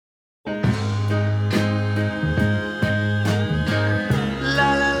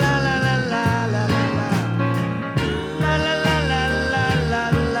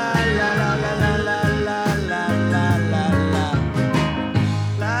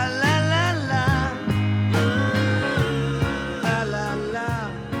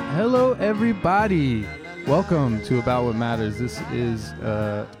everybody. Welcome to About What Matters. This is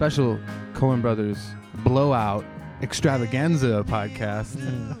a special Coen Brothers blowout extravaganza podcast.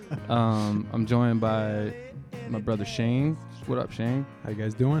 I'm joined by my brother Shane. What up, Shane? How you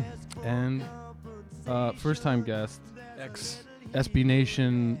guys doing? And first-time guest, ex-SB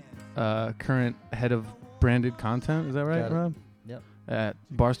Nation, current head of branded content. Is that right, Rob? Yep. At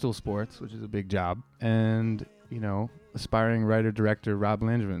Barstool Sports, which is a big job. And, aspiring writer-director Rob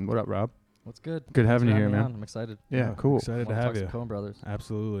Langevin. What up, Rob? What's good? Good having you here, man. I'm excited. Yeah, cool. Excited to have you. Coen Brothers.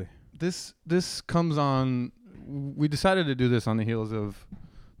 Absolutely. This comes on. We decided to do this on the heels of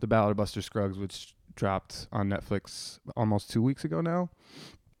The Ballad of Buster Scruggs, which dropped on Netflix almost 2 weeks ago now.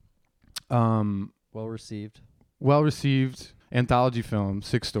 Well received. Well-received anthology film,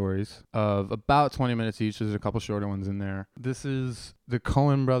 6 stories of about 20 minutes each. There's a couple shorter ones in there. This is the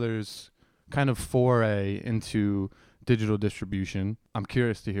Coen Brothers' kind of foray into digital distribution. I'm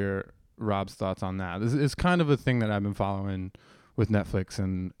curious to hear Rob's thoughts on that. This is kind of a thing that I've been following with Netflix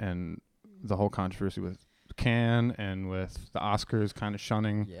and the whole controversy with Cannes and with the Oscars kind of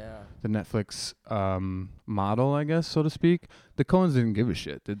shunning the Netflix model, I guess, so to speak. The Coens didn't give a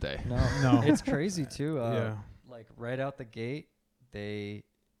shit, did they? No. It's crazy, too. Yeah. Like, right out the gate, they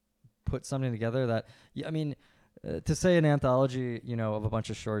put something together that, to say an anthology, of a bunch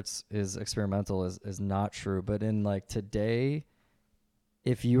of shorts is experimental is not true. But in, today,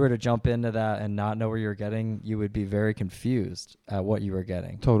 if you were to jump into that and not know where you're getting, you would be very confused at what you were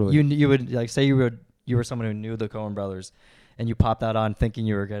getting. Totally. You would, say you were someone who knew the Coen Brothers and you popped that on thinking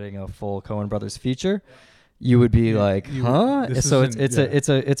you were getting a full Coen Brothers feature, you would be huh? So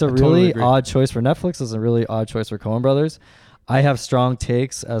it's a really odd choice for Netflix. It's a really odd choice for Coen Brothers. I have strong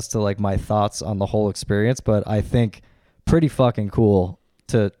takes as to my thoughts on the whole experience, but I think pretty fucking cool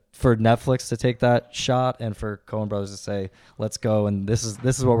for Netflix to take that shot and for Coen Brothers to say, let's go, and this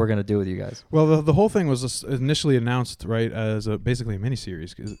is what we're going to do with you guys. Well, the whole thing was initially announced, right, as basically a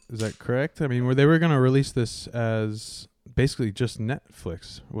miniseries. Is that correct? I mean, they were going to release this as basically just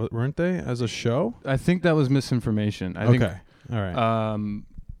Netflix, weren't they, as a show? I think that was misinformation. I think, all right.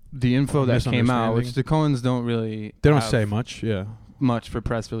 The info that came out, which the Coens don't really... They don't say much, much for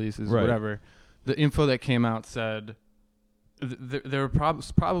press releases, right. Whatever. The info that came out said... There were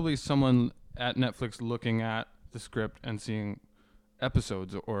probably someone at Netflix looking at the script and seeing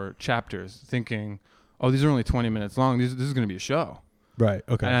episodes or chapters thinking, oh, these are only 20 minutes long. This is going to be a show. Right,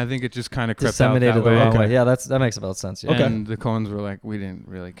 okay. And I think it just kind of crept out that disseminated the way. wrong way. Yeah, that makes about sense. Yeah. Okay. And the Coens were like, we didn't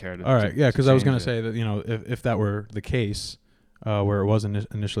really care to... All right, yeah, because I was going to change say that, if that were the case, where it wasn't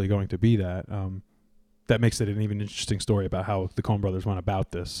initially going to be that, that makes it an even interesting story about how the Coen Brothers went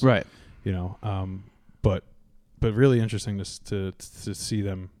about this. Right. But really interesting to see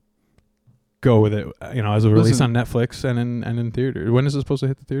them go with it, as a release on Netflix and in theater. When is it supposed to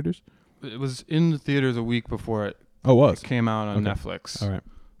hit the theaters? It was in the theaters a week before it. It came out on Netflix. All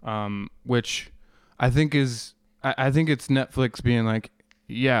right. Which I think is, I think it's Netflix being like,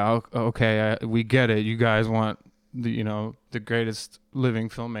 yeah, okay, we get it. You guys want the greatest living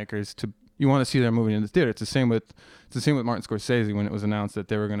filmmakers you want to see their movie in the theater. It's the same with Martin Scorsese when it was announced that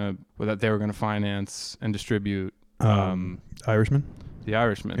they were gonna finance and distribute Irishman. The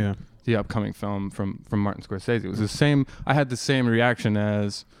Irishman. Yeah. The upcoming film from Martin Scorsese. It was the same. I had the same reaction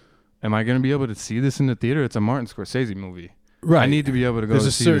as, am I going to be able to see this in the theater? It's a Martin Scorsese movie. Right. I need to be able to go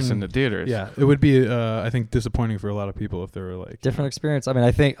see this in the theaters. Yeah, it would be, I think, disappointing for a lot of people if they were like... Different experience. I mean,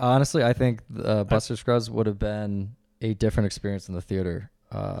 I think Buster Scruggs would have been a different experience in the theater.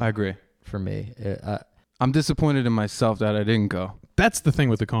 I agree. For me. I'm disappointed in myself that I didn't go. That's the thing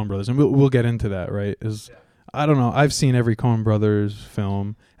with the Coen Brothers, and we'll get into that, right? I don't know. I've seen every Coen Brothers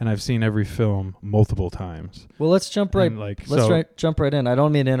film, and I've seen every film multiple times. Well, let's jump right in. I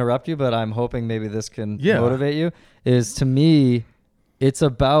don't mean to interrupt you, but I'm hoping maybe this can motivate you. To me, it's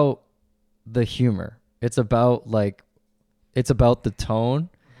about the humor. It's about the tone,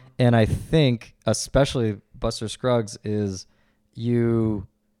 and I think especially Buster Scruggs is you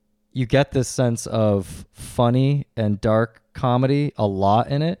get this sense of funny and dark comedy a lot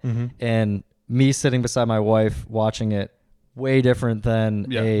in it, and me sitting beside my wife watching it, way different than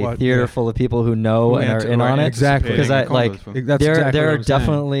a theater full of people who know and are in on it. Exactly. Because there are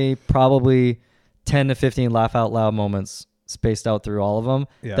definitely probably 10 to 15 laugh out loud moments spaced out through all of them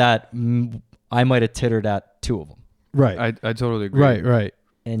that I might have tittered at 2 of them. Right. I totally agree. Right.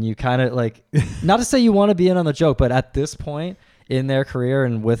 And you kind of not to say you want to be in on the joke, but at this point in their career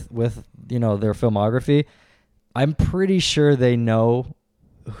and with their filmography, I'm pretty sure they know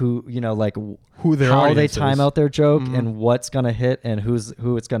who their how audience they time is. out their joke and what's gonna hit and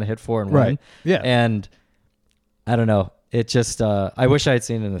who it's gonna hit for and when. Yeah. And I don't know. It just I wish I had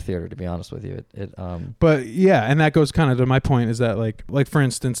seen it in the theater, to be honest with you. But yeah, and that goes kind of to my point is that like for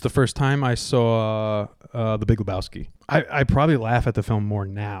instance, the first time I saw The Big Lebowski, I probably laugh at the film more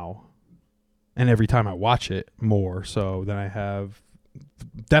now, and every time I watch it more so than I have,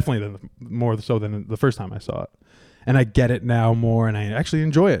 definitely more so than the first time I saw it. And I get it now more, and I actually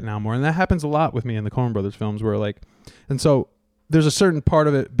enjoy it now more. And that happens a lot with me in the Coen Brothers films, where like, and so there's a certain part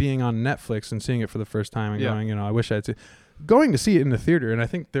of it being on Netflix and seeing it for the first time and going, I wish I had seen. Going to see it in the theater, and I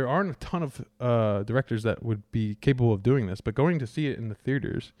think there aren't a ton of directors that would be capable of doing this, but going to see it in the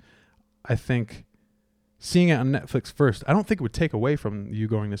theaters, I think seeing it on Netflix first, I don't think it would take away from you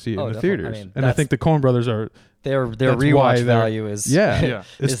going to see it in the theaters. I mean, and I think the Coen Brothers are their rewatch value is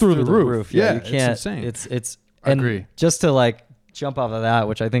it's through the roof. Yeah, you can't. It's insane. It's I agree. Just to like jump off of that,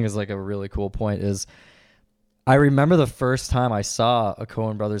 which I think is like a really cool point, is I remember the first time I saw a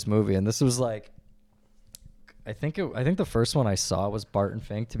Coen Brothers movie, and this was like, I think the first one I saw was Barton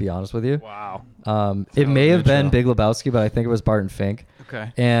Fink, to be honest with you. Wow. It may have been Big Lebowski, but I think it was Barton Fink.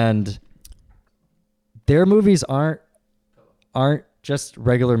 Okay. And their movies aren't just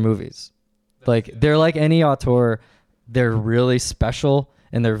regular movies. Like they're like any auteur. They're really special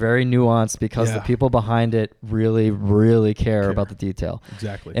and they're very nuanced because the people behind it really, really care about the detail.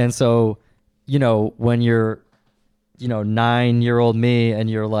 Exactly. And so, when you're, 9-year-old me and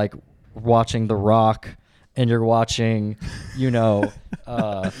you're like watching The Rock and you're watching,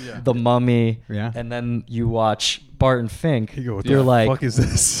 The Mummy, and then you watch Barton Fink, you're like, what the fuck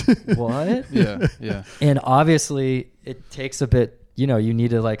is this? What? Yeah. And obviously it takes a bit, you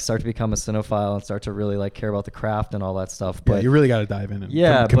need to like start to become a cinephile and start to really like care about the craft and all that stuff. But you really got to dive in.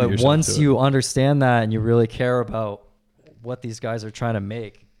 And but once you understand that and you really care about what these guys are trying to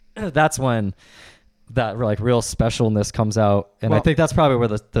make, that's when that like real specialness comes out. And I think that's probably where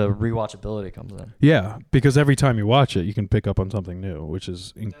the rewatchability comes in. Yeah, because every time you watch it, you can pick up on something new, which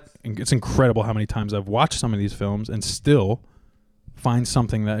is it's incredible how many times I've watched some of these films and still find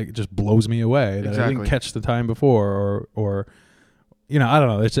something that just blows me away that I didn't catch the time before, or I don't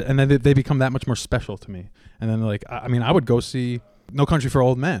know. And then they become that much more special to me. And then like, I would go see No Country for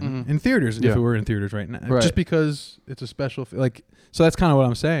Old Men in theaters if it were in theaters right now, just because it's a special like. So that's kind of what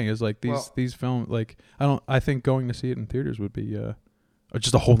I'm saying is like these films, like I think going to see it in theaters would be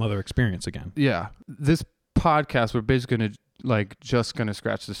just a whole nother experience again. Yeah, this podcast we're basically gonna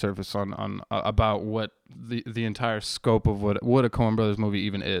scratch the surface on about what the entire scope of what a Coen Brothers movie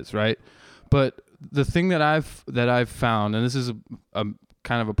even is, right? But the thing that I've found, and this is a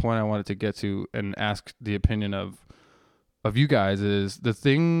kind of a point I wanted to get to and ask the opinion of you guys, is the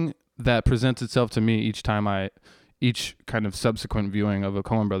thing that presents itself to me each kind of subsequent viewing of a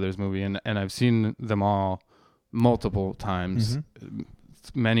Coen Brothers movie, and I've seen them all multiple times,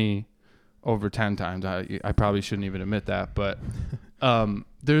 many over 10 times. I probably shouldn't even admit that, but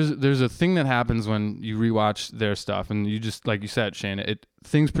there's a thing that happens when you rewatch their stuff, and you just, like you said, Shane,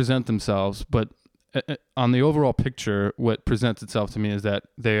 things present themselves, but on the overall picture, what presents itself to me is that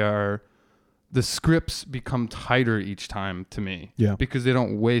the scripts become tighter each time to me, because they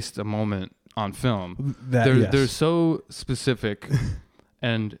don't waste a moment on film. They're so specific,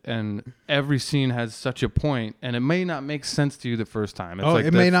 and every scene has such a point, and it may not make sense to you the first time.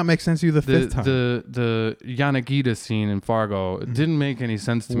 It may not make sense to you the fifth time. The Yanagita scene in Fargo, it didn't make any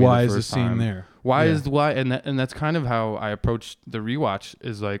sense to me why the first time. Why is the scene there? Why is why? And that's kind of how I approached the rewatch.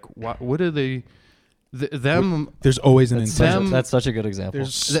 Is like, what are they? There's always an intent. That's such a good example.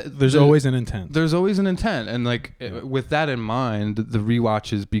 There's always an intent. There's always an intent, and with that in mind, the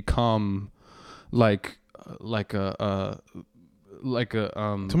rewatches become like a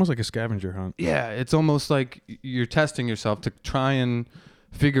it's almost like a scavenger hunt. Yeah, it's almost like you're testing yourself to try and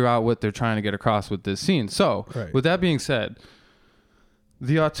figure out what they're trying to get across with this scene. So, with that being said,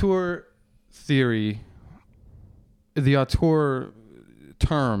 the auteur theory, the auteur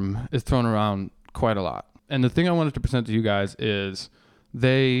term is thrown around quite a lot. And the thing I wanted to present to you guys is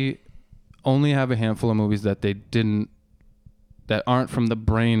they only have a handful of movies that that aren't from the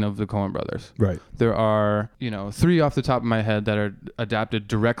brain of the Coen Brothers. Right. There are, 3 off the top of my head that are adapted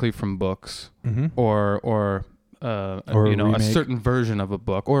directly from books, or a certain version of a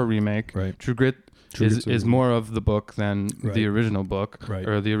book, or a remake. Right. True Grit is more of the book than the original book,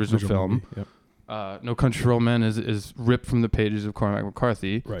 or the original film. No Country for Old Men is ripped from the pages of Cormac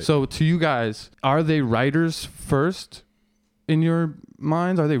McCarthy. Right. So to you guys, are they writers first in your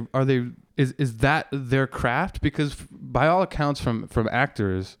minds? Are they is that their craft? Because by all accounts from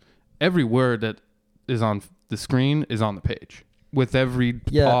actors, every word that is on the screen is on the page with every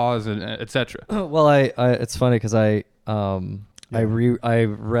pause and etc. Well, I it's funny because I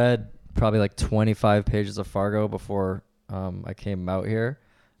read probably like 25 pages of Fargo before I came out here,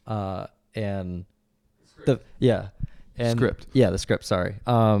 and the script. Sorry,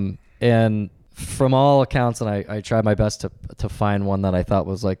 and from all accounts, and I tried my best to find one that I thought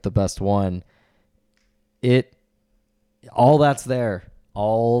was like the best one. All that's there.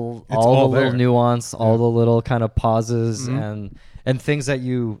 All the little nuance, all the little kind of pauses and things that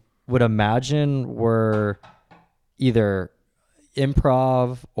you would imagine were either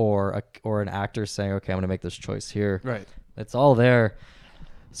improv or an actor saying, okay, I'm going to make this choice here. Right. It's all there.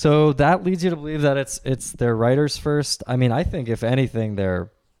 So that leads you to believe that it's their writers first. I mean, I think if anything,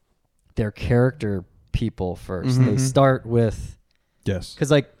 they're character people first. They start with, because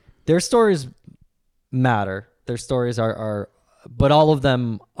like their stories matter. Their stories are, but all of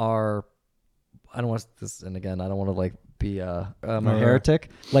them are. I don't want this, and again, I don't want to like be a heretic.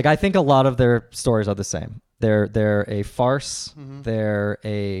 Like I think a lot of their stories are the same. They're a farce. They're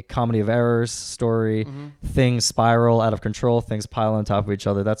a comedy of errors story. Things spiral out of control. Things pile on top of each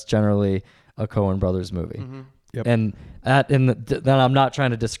other. That's generally a Coen brothers movie. Yep. And then I'm not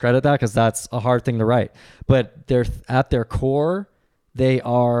trying to discredit that because that's a hard thing to write. But they're at their core, they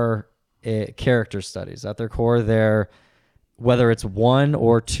are character studies. At their core, they're whether it's one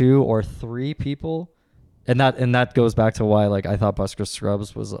or two or three people, and that goes back to why like I thought Buster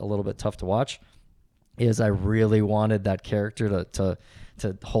Scruggs was a little bit tough to watch. Is I really wanted that character to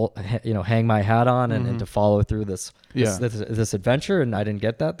hold, hang my hat on and to follow through this adventure, and I didn't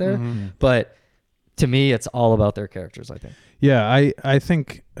get that there. But to me, it's all about their characters, I think. Yeah, I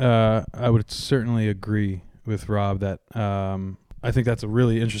think I would certainly agree with Rob that I think that's a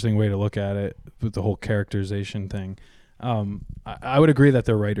really interesting way to look at it with the whole characterization thing. I would agree that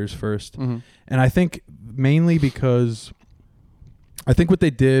they're writers first. And I think mainly because I think what they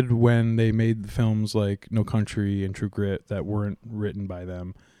did when they made the films like No Country and True Grit that weren't written by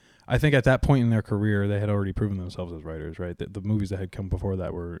them, I think at that point in their career, they had already proven themselves as writers, right? The movies that had come before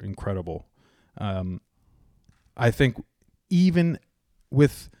that were incredible. I think even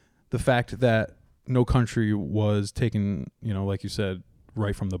with the fact that No Country was taken, like you said,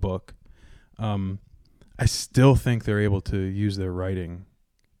 right from the book, I still think they're able to use their writing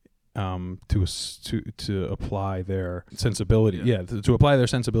to apply their sensibility. To apply their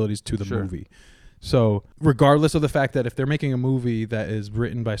sensibilities to the movie. So regardless of the fact that if they're making a movie that is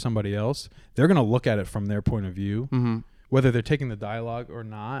written by somebody else, they're going to look at it from their point of view, whether they're taking the dialogue or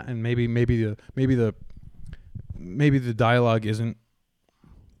not. And maybe the dialogue isn't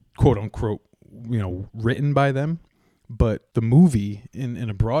quote unquote, written by them, but the movie in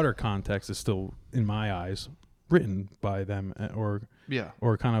a broader context is still, in my eyes, written by them or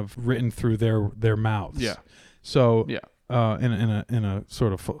kind of written through their mouths. Yeah. So in a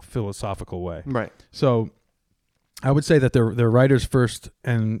sort of philosophical way. Right. So I would say that they're writers first,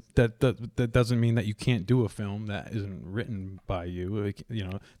 and that doesn't mean that you can't do a film that isn't written by you.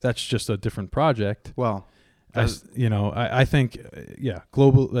 That's just a different project. Well, I think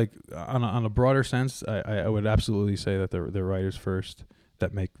global, like on a broader sense, I would absolutely say that they're writers first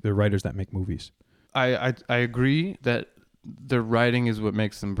they're writers that make movies. I agree that their writing is what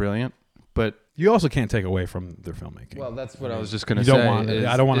makes them brilliant, but you also can't take away from their filmmaking. Well, that's what I was just going to say.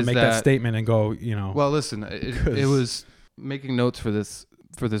 I don't want to make that statement and go, Well, listen, it was making notes for this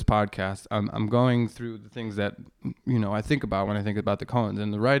podcast. I'm going through the things that I think about when I think about the Coens,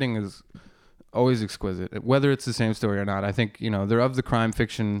 and the writing is always exquisite, whether it's the same story or not. I think they're of the crime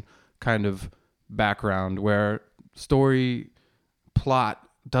fiction kind of background where story plot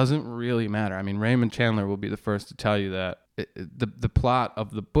doesn't really matter. I mean, Raymond Chandler will be the first to tell you that the plot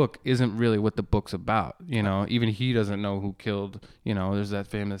of the book isn't really what the book's about. Even he doesn't know who killed. There's that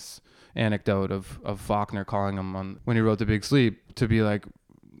famous anecdote of Faulkner calling him when he wrote The Big Sleep to be like,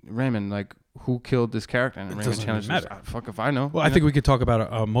 Raymond, like, who killed this character? And Raymond Chandler says, fuck if I know. Well, I think we could talk about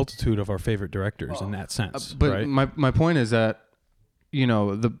a multitude of our favorite directors in that sense. But right? my point is that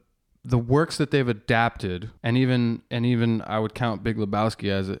the works that they've adapted, and even I would count Big Lebowski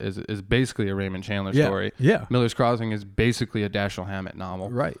as basically a Raymond Chandler story. Yeah. Miller's Crossing is basically a Dashiell Hammett novel.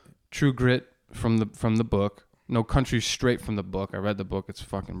 Right. True Grit from the book. No Country straight from the book. I read the book. It's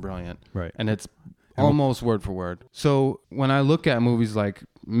fucking brilliant. Right. And it's almost word for word. So when I look at movies like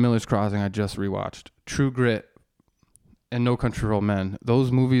Miller's Crossing, I just rewatched, True Grit, and No Country for Old Men,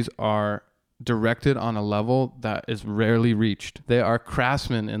 those movies are directed on a level that is rarely reached. They are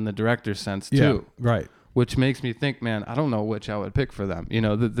craftsmen in the director's sense too. Yeah, right. Which makes me think, man, I don't know which I would pick for them.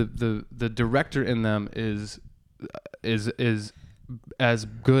 The director in them is as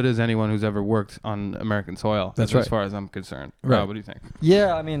good as anyone who's ever worked on American soil. That's right. As far as I'm concerned. Right. What do you think?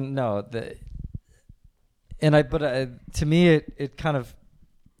 Yeah, I mean, no. To me, it kind of,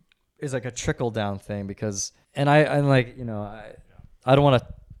 is like a trickle down thing because, and I'm like, I don't want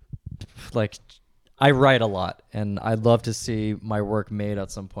to like, I write a lot and I'd love to see my work made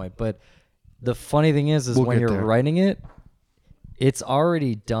at some point. But the funny thing is when you're writing it, it's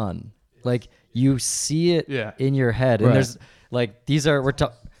already done. Like you see it in your head, and there's like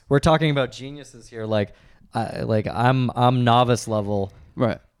we're talking about geniuses here. Like I'm novice level,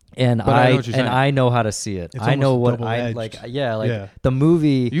 right? And I know how to see it. It's I know what double-edged. The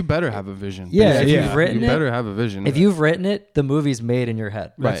movie. You better have a vision. Yeah, if you've written it, you better have a vision. If you've written it, the movie's made in your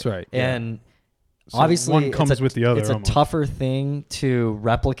head. That's right. And so obviously, one comes with the other. It's a tougher thing to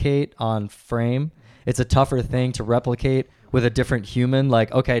replicate on frame. It's a tougher thing to replicate with a different human.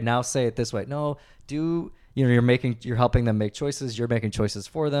 Like, okay, now say it this way. No, you're helping them make choices. You're making choices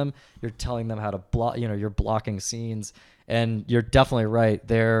for them. You're telling them how to block. You're blocking scenes. And you're definitely right.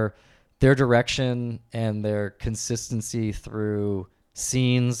 Their direction and their consistency through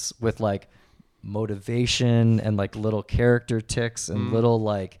scenes with like motivation and like little character ticks and little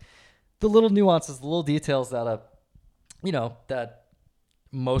like the little nuances, the little details that that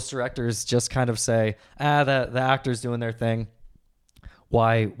most directors just kind of say, the actor's doing their thing.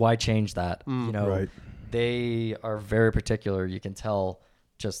 Why change that? Right. They are very particular. You can tell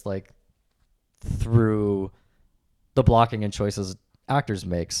just like through the blocking and choices actors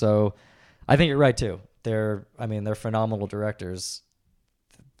make. So I think you're right too. They're phenomenal directors.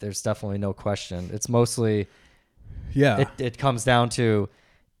 There's definitely no question. It's mostly, it comes down to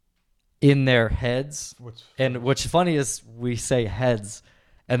in their heads. And what's funny is we say heads,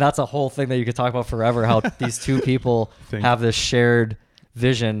 and that's a whole thing that you could talk about forever, how these two people have this shared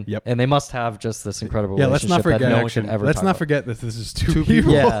vision, and they must have just this incredible relationship that no one should ever let's not forget that this is two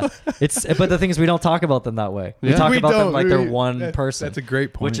people. Yeah, but the thing is we don't talk about them that way. We talk about them like they're one person. That's a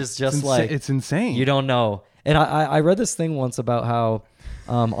great point. Which is just it's insane. You don't know. And I read this thing once about how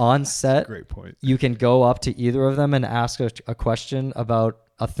on set, great point. You can go up to either of them and ask a question about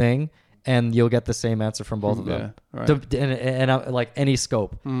a thing, and you'll get the same answer from both of them. Right. And like any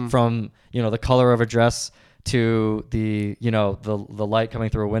scope, from the color of a dress to the the light coming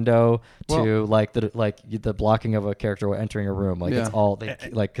through a window to the blocking of a character entering a room. Like it's all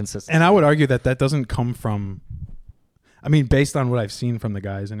consistent. And I would argue that doesn't come from. I mean, based on what I've seen from the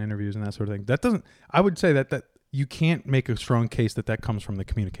guys in interviews and that sort of thing, that doesn't. I would say that you can't make a strong case that comes from the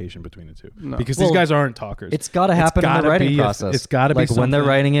communication between the two, because these guys aren't talkers. It's got to happen in the writing process. It's got to be when they're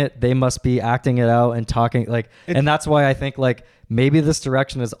writing it, they must be acting it out and talking and that's why I think maybe this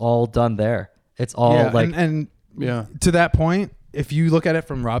direction is all done there. It's all and to that point, if you look at it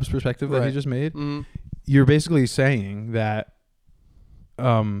from Rob's perspective that he just made, you're basically saying that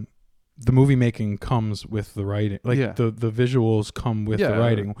the movie making comes with the writing. The visuals come with the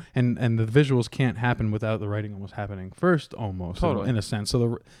writing, and the visuals can't happen without the writing almost happening first, almost in a sense.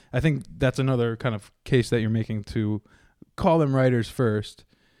 So I think that's another kind of case that you're making to call them writers first.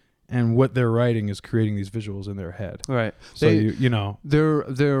 And what they're writing is creating these visuals in their head. Right. So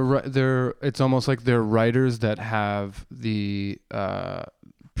they're it's almost like they're writers that have the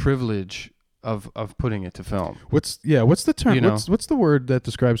privilege of putting it to film. What's the term? What's the word that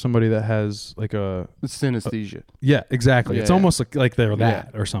describes somebody that has like it's synesthesia. Exactly. It's almost like they're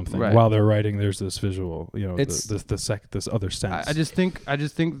that or something. Right. While they're writing, there's this visual. It's this other sense. I just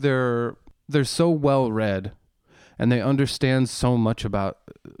think they're so well read. And they understand so much about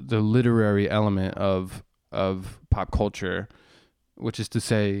the literary element of pop culture, which is to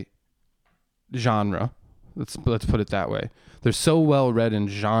say, genre. Let's put it that way. They're so well read in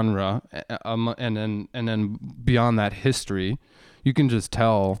genre, and then beyond that, history. You can just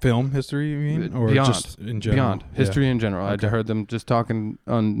tell. Film history, you mean, or beyond, just in general? Beyond history in general. Okay. I heard them just talking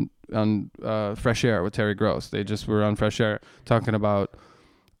on Fresh Air with Terry Gross. They just were on Fresh Air talking about.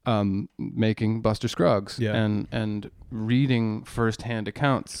 Making Buster Scruggs and reading firsthand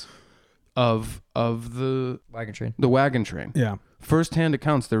accounts of the wagon train. Yeah. Firsthand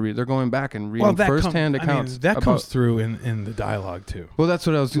accounts they're going back and reading firsthand accounts. That comes through in the dialogue too. Well, that's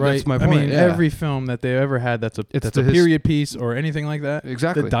what I was. Right? That's my point. I mean, every film that they ever had that's a period piece or anything like that.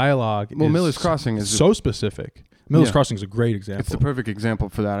 Exactly. The dialogue. Well, Miller's Crossing is so specific. Miller's Crossing is a great example. It's the perfect example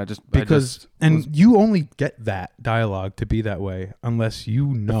for that. You only get that dialogue to be that way unless you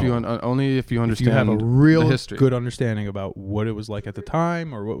know. Only if you understand. If you have a real history. Good understanding about what it was like at the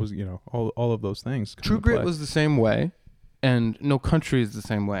time, or what was all of those things. True Grit was the same way, and No Country is the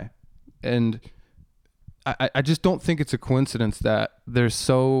same way, and I just don't think it's a coincidence that they're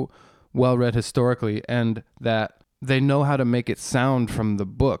so well read historically, and that they know how to make it sound from the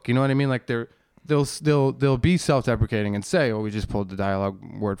book. You know what I mean? Like they'll be self-deprecating and say, "Oh, we just pulled the dialogue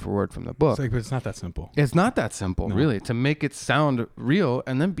word for word from the book." But it's not that simple. It's not that simple, really, to make it sound real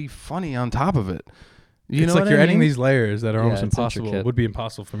and then be funny on top of it. It's like you're adding these layers that are almost impossible. Intricate. Would be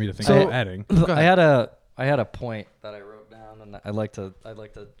impossible for me to think of adding. I had a point that I wrote down, and I'd like to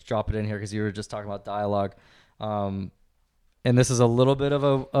drop it in here because you were just talking about dialogue, and this is a little bit of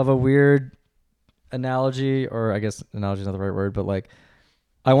a weird analogy, or I guess analogy is not the right word, but like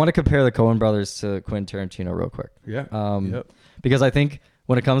I want to compare the Coen brothers to Quentin Tarantino real quick. Yeah. Because I think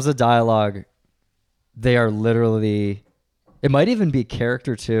when it comes to dialogue, they are literally, it might even be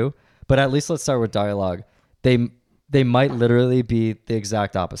character too, but at least let's start with dialogue. They might literally be the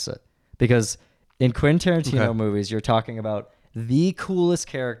exact opposite, because in Quentin Tarantino movies, you're talking about the coolest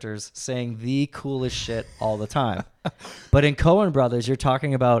characters saying the coolest shit all the time. But in Coen brothers, you're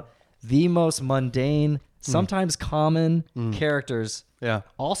talking about the most mundane, sometimes common characters,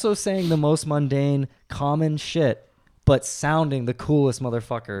 also saying the most mundane, common shit, but sounding the coolest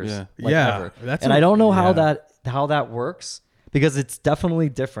motherfuckers. Ever. And I don't know how that works, because it's definitely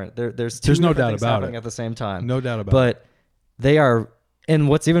different. There's no doubt about happening at the same time. No doubt about it. But they are, and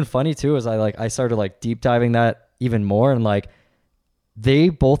what's even funny too is I started like deep diving that even more, and like they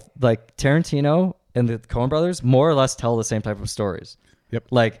both, like Tarantino and the Coen brothers, more or less tell the same type of stories. Yep.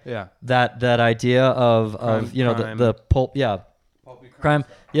 Like that idea of crime. the pulp crime.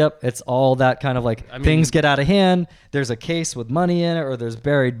 Yep. It's all that kind of like things get out of hand. There's a case with money in it, or there's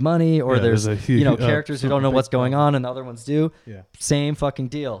buried money, or there's a huge, characters who don't know what's going on and the other ones do. Yeah. Same fucking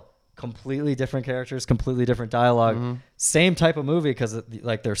deal. Completely different characters, completely different dialogue. Same type of movie, because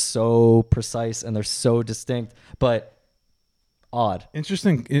like they're so precise and they're so distinct, but odd.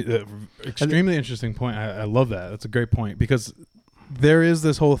 Interesting. Extremely interesting point. I love that. That's a great point, because there is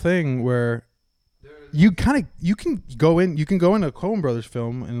this whole thing where you can go into a Coen Brothers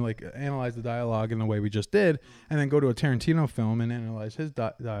film and like analyze the dialogue in the way we just did, and then go to a Tarantino film and analyze his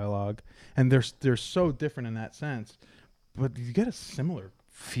dialogue, and they're so different in that sense, but you get a similar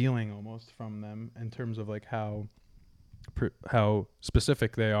feeling almost from them in terms of like how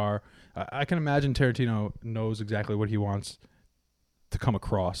specific they are. I can imagine Tarantino knows exactly what he wants to come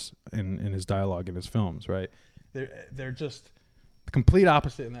across in his dialogue in his films, right? They're just the complete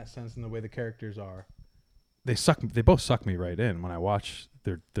opposite in that sense, in the way the characters are. They both suck me right in when I watch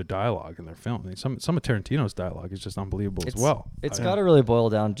their dialogue in their film. I mean, some of Tarantino's dialogue is just unbelievable as well. It's got to really boil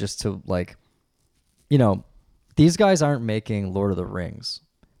down just to like, these guys aren't making Lord of the Rings.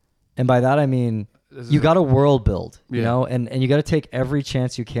 And by that I mean you got to world build, you know, and you got to take every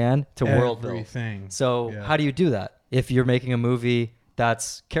chance you can to world build. So how do you do that if you're making a movie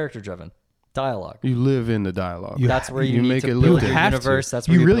that's character driven? Dialogue. You live in the dialogue. That's where you make it build your universe. That's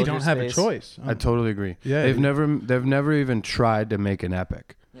where you really don't have a choice. I totally agree. Yeah, they've never even tried to make an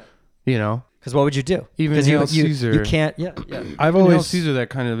epic. Yeah. You know, because what would you do? Even Hail Caesar. You can't. Yeah. I've always Hail Caesar that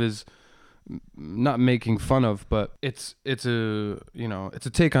kind of is not making fun of, but it's a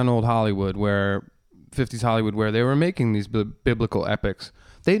take on old Hollywood, where 50s Hollywood, where they were making these biblical epics.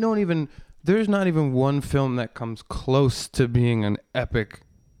 There's not even one film that comes close to being an epic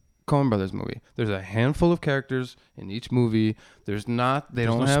Coen Brothers movie. There's a handful of characters in each movie. They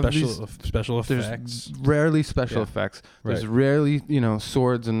don't have special effects. There's rarely special effects. There's rarely,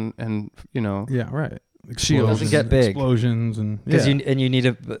 swords and right. Shields. It doesn't get big. Explosions and because you need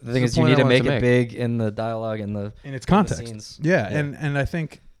to. The thing is, you need to make it big in the dialogue and in its context. Scenes. Yeah, and I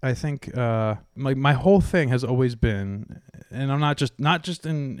think my whole thing has always been, and I'm not just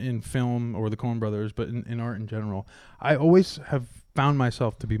in film or the Coen Brothers, but in art in general. I always have found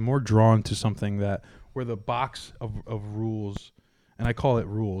myself to be more drawn to something where the box of rules, and I call it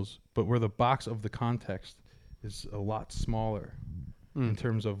rules, but where the box of the context is a lot smaller in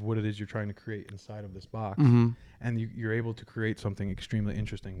terms of what it is you're trying to create inside of this box. And you're able to create something extremely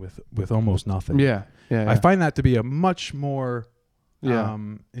interesting with almost nothing. Yeah. I find that to be a much more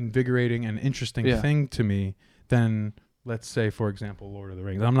invigorating and interesting thing to me than, let's say, for example, Lord of the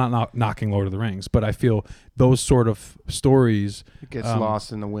Rings. I'm not knocking Lord of the Rings, but I feel those sort of stories, it gets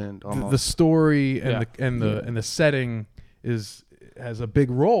lost in the wind. Almost. The story and the setting has a big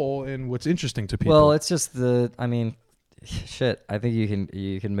role in what's interesting to people. Well, it's just shit. I think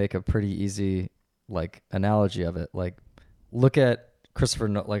you can make a pretty easy like analogy of it. Like, look at a Christopher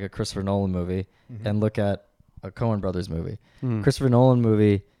Nolan movie, and look at a Coen Brothers movie. Christopher Nolan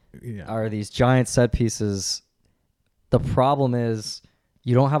movie are these giant set pieces. The problem is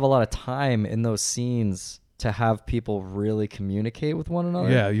you don't have a lot of time in those scenes to have people really communicate with one another.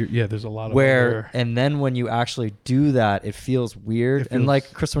 There's a lot of and then when you actually do that, it feels weird. And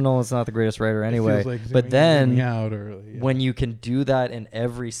like Christopher Nolan's not the greatest writer anyway, but then when you can do that in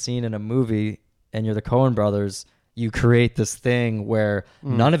every scene in a movie, and you're the Coen brothers, you create this thing where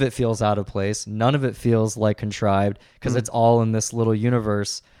none of it feels out of place. None of it feels like contrived because it's all in this little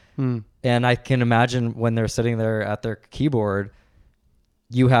universe. And I can imagine when they're sitting there at their keyboard,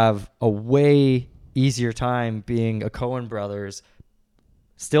 you have a way easier time being a Coen brothers.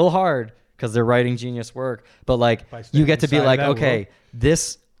 Still hard because they're writing genius work, but like you get to be like, okay,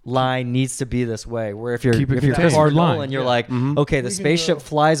 this line needs to be this way. Where if you're hard line, and you're like, okay, the spaceship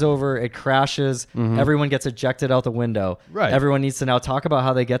flies over, it crashes, everyone gets ejected out the window. Right. Everyone needs to now talk about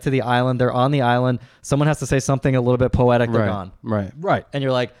how they get to the island. They're on the island. Someone has to say something a little bit poetic. They're gone. Right. And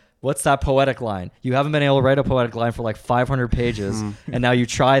you're like, what's that poetic line? You haven't been able to write a poetic line for like 500 pages, and now you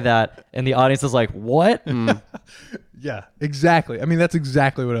try that, and the audience is like, what? Yeah, exactly. I mean, that's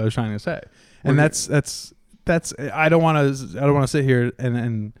exactly what I was trying to say, and that's. I don't want to sit here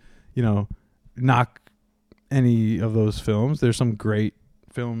and knock any of those films. There's some great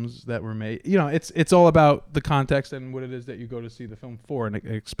films that were made. It's all about the context and what it is that you go to see the film for and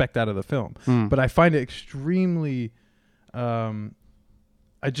expect out of the film. But I find it extremely. I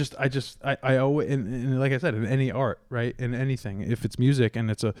owe it, and like I said, in any art, right? In anything, if it's music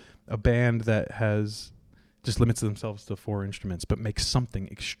and it's a band that has just limits themselves to 4 instruments, but makes something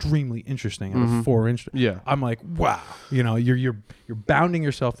extremely interesting out of 4 instruments. Yeah, I'm like, wow, you're bounding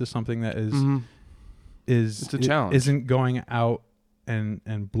yourself to something that is it's a challenge. Isn't going out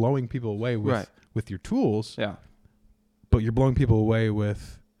and blowing people away with your tools. Yeah, but you're blowing people away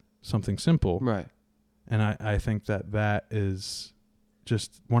with something simple. Right. And I think that is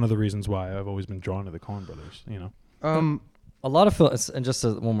just one of the reasons why I've always been drawn to the Coen brothers. A lot of films, and just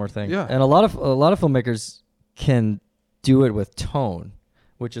one more thing. Yeah. And a lot of filmmakers can do it with tone,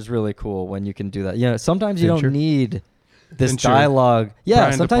 which is really cool when you can do that. Sometimes you don't need this dialogue. Yeah,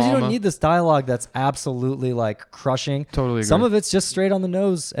 Brian sometimes you De don't Palma. need this dialogue that's absolutely like crushing. Totally agree. Some of it's just straight on the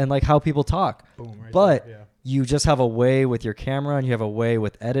nose and like how people talk. Boom, right but there, yeah. You just have a way with your camera, and you have a way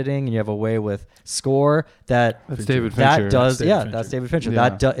with editing, and you have a way with score that's David Fincher. That's David Fincher.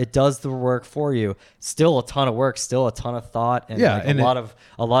 Yeah. It does the work for you. Still a ton of work, still a ton of thought, and, a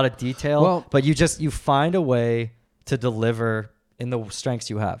lot of detail. Well, but you find a way to deliver in the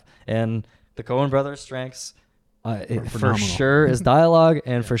strengths you have, and the Coen brothers' strengths. For sure is dialogue,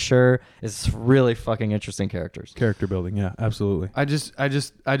 and for sure is really fucking interesting character building. Yeah, absolutely. I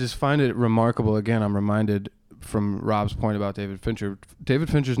just find it remarkable. Again, I'm reminded from Rob's point about David Fincher. David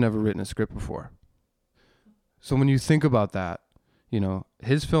Fincher's never written a script before. So when you think about that,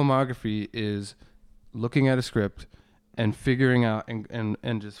 his filmography is looking at a script and figuring out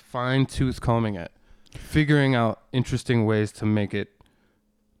and just fine tooth combing it, figuring out interesting ways to make it,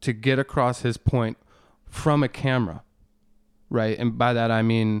 to get across his point from a camera, right? And by that I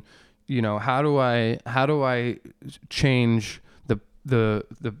mean, how do I change the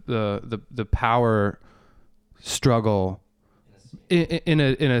power struggle in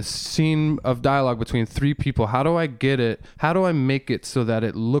a scene of dialogue between 3 people? How do I get it? How do I make it so that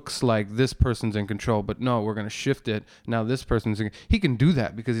it looks like this person's in control, but no, we're going to shift it. Now this person's he can do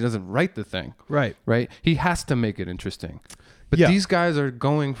that because he doesn't write the thing. Right. He has to make it interesting. But Yeah. these guys are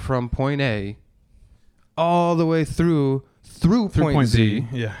going from point A all the way through point Z.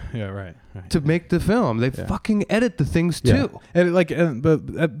 Yeah, right. To make the film. They fucking edit the things too. And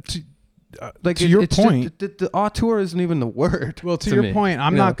To your point, the auteur isn't even the word. Well, to your me. point,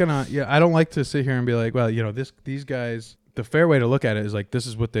 I'm not gonna. Yeah, I don't like to sit here and be like, well, these guys. The fair way to look at it is like this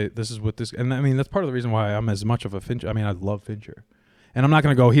is what this, and I mean that's part of the reason why I'm as much of a Fincher. I mean, I love Fincher, and I'm not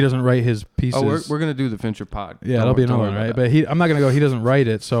gonna go. He doesn't write his pieces. Oh, we're gonna do the Fincher pod. Yeah, that'll be another one, right? But I'm not gonna go. He doesn't write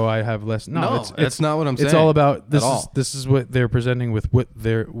it, so I have less. No, it's not what I'm saying. It's all about this. All. This is what they're presenting with what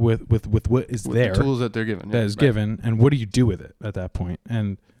they're with what is with there. The tools that they're given. That is given, and what do you do with it at that point?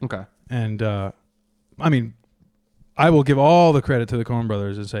 And okay. And I mean, I will give all the credit to the Coen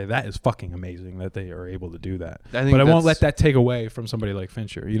brothers and say that is fucking amazing that they are able to do that. But I won't let that take away from somebody like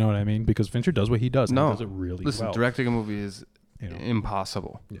Fincher. You know what I mean? Because Fincher does what he does. And he does it really well. Directing a movie is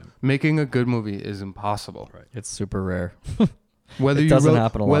impossible. Yeah. Making a good movie is impossible. Right. It's super rare. Whether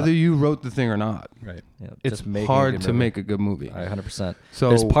you wrote the thing or not. Right. Yeah, it's hard to make a good movie. 100%. So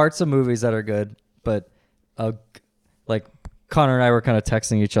there's parts of movies that are good, but like Connor and I were kind of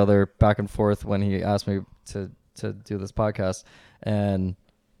texting each other back and forth when he asked me to do this podcast, and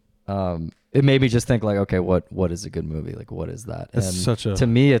it made me just think like, okay, what is a good movie? Like, what is that? And to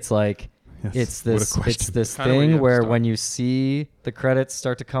me, it's like it's this thing where when you see the credits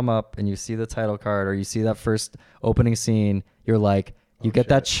start to come up and you see the title card or you see that first opening scene, you're like, you get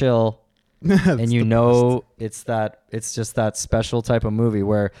that chill, And you know it's just that special type of movie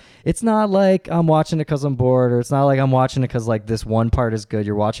where it's not like I'm watching it because I'm bored, or it's not like I'm watching it because like this one part is good.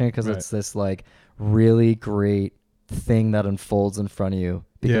 You're watching it because it's this like really great thing that unfolds in front of you,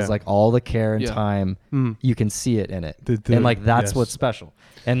 because like all the care and time, you can see it in it. And like that's what's special.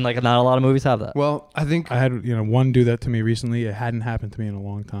 And like not a lot of movies have that. Well, I think I had one do that to me recently. It hadn't happened to me in a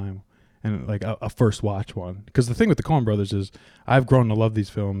long time. And like a first watch one, because the thing with the Coen brothers is I've grown to love these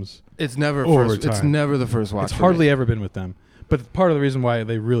films. It's never first. It's never the first watch. It's hardly ever been with them. But part of the reason why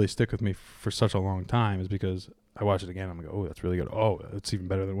they really stick with me for such a long time is because I watch it again. I'm like, oh, that's really good. Oh, it's even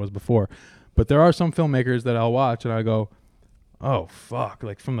better than it was before. But there are some filmmakers that I'll watch and I go, oh fuck,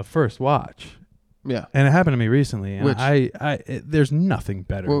 like from the first watch. Yeah. And it happened to me recently. And Which? There's nothing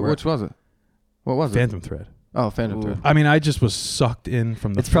better. Which was it? What was it? Phantom Thread. Oh, Phantom Thread. I mean, I just was sucked in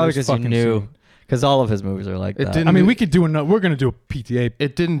from the. It's probably because you knew, because all of his movies are like that. I mean, we could do another. We're gonna do a PTA.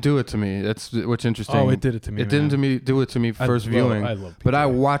 It didn't do it to me. That's what's interesting. Oh, it did it to me. It didn't do it to me first viewing. I love PTA. But I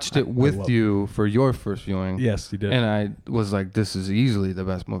watched it with you for your first viewing. Yes, you did. And I was like, "This is easily the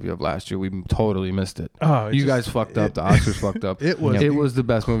best movie of last year. We totally missed it. Oh, you guys fucked up. The Oscars fucked up. It was the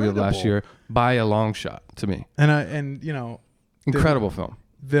best movie of last year by a long shot to me. And incredible film.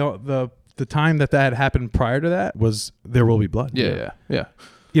 The time that had happened prior to that was There Will Be Blood. Yeah.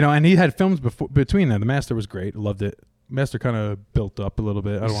 And he had films between them. The Master was great. Loved it. Master kind of built up a little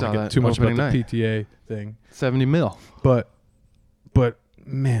bit. I don't want to get too much about the PTA thing. 70 mil. But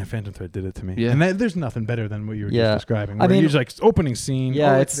man, Phantom Thread did it to me. Yeah. And there's nothing better than what you were just describing. I mean, like opening scene.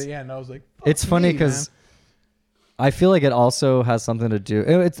 Yeah, it's the end. I was like, it's funny because I feel like it also has something to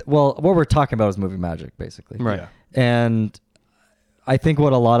do. What we're talking about is movie magic, basically. Right. Yeah. And I think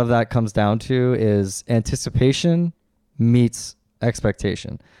what a lot of that comes down to is anticipation meets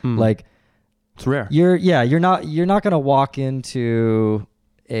expectation. Like, it's rare. You're not gonna walk into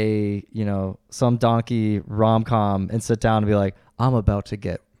a some donkey rom-com and sit down and be like, I'm about to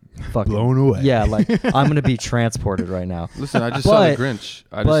get fucking blown away. Yeah, like I'm gonna be transported right now. Listen, I just saw the Grinch.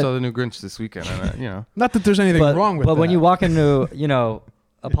 I just saw the new Grinch this weekend, and not that there's anything wrong with that. But when you walk into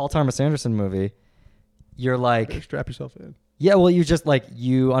a Paul Thomas Anderson movie, you're like, strap yourself in. Yeah, well, you just like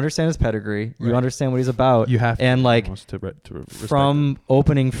you understand his pedigree, you understand what he's about. You have to, and like to from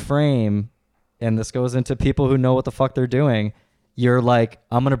opening frame, and this goes into people who know what the fuck they're doing. You're like,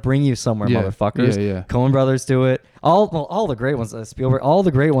 I'm gonna bring you somewhere, motherfuckers. Yeah. Coen Brothers do it. All the great ones, Spielberg. All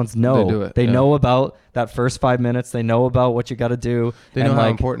the great ones know. They do it. They know about that first 5 minutes. They know about what you got to do. They know how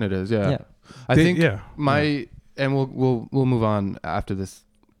important it is. Yeah. I think and we'll move on after this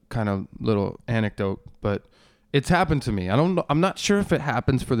kind of little anecdote, but. It's happened to me. I'm not sure if it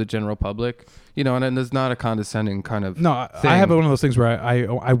happens for the general public, and there's not a condescending kind of. No, thing. I have one of those things where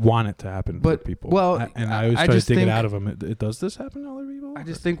I want it to happen for people. Well, and I always try to dig it out of them. Does this happen to other people? I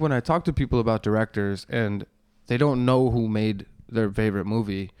just think when I talk to people about directors and they don't know who made their favorite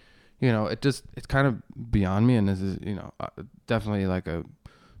movie, it's kind of beyond me. And this is, definitely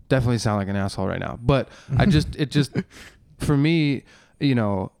sound like an asshole right now. But for me.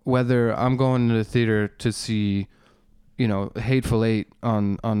 Whether I'm going to the theater to see, Hateful Eight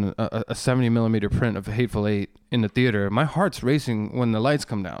on a 70 millimeter print of Hateful Eight in the theater, my heart's racing when the lights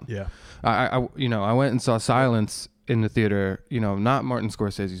come down. Yeah. I went and saw Silence in the theater, not Martin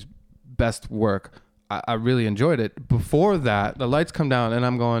Scorsese's best work. I really enjoyed it. Before that, the lights come down and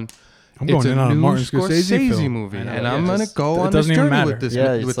I'm going it's in a on new Martin Scorsese movie, and I'm gonna go on this journey with this.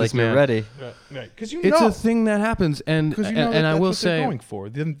 With this man. You're ready. Right. Because it's a thing that happens, and I will say going for.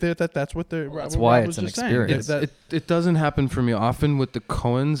 That's what they're. That's why it's an experience. It doesn't happen for me often with the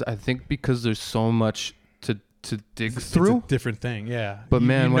Coens. I think because there's so much to dig through. It's a different thing, yeah. But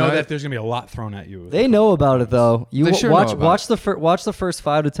man, you know that there's gonna be a lot thrown at you. They know about it though. You watch the first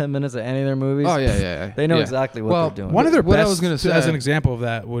 5 to 10 minutes of any of their movies. Oh yeah. They know exactly what they're doing. One of their best, I was gonna say, as an example of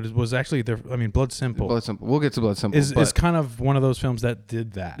that, was actually Blood Simple. Blood Simple. We'll get to Blood Simple. Is kind of one of those films that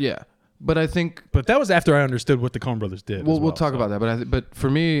did that. Yeah, but I think. But that was after I understood what the Coen Brothers did. We'll talk about that. But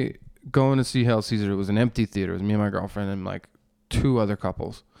for me, going to see Hail Caesar, it was an empty theater. It was me and my girlfriend and like 2 other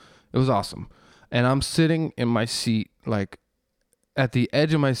couples. It was awesome. And I'm sitting in my seat, like at the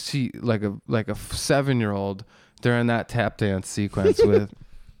edge of my seat, like a 7-year-old during that tap dance sequence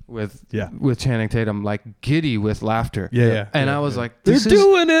with Channing Tatum, like giddy with laughter. Yeah. And I was like, they're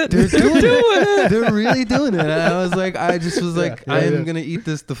doing it. They're really doing it. And I was like, I am gonna eat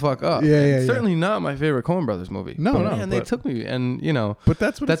this the fuck up. Certainly not my favorite Coen Brothers movie. No. And they took me, and But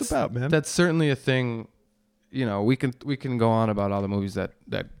that's what it's about, man. That's certainly a thing. We can go on about all the movies that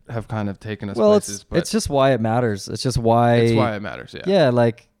have kind of taken us places. But it's just why it matters. It's just why it matters. Yeah. Yeah,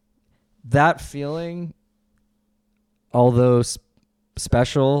 like that feeling. Although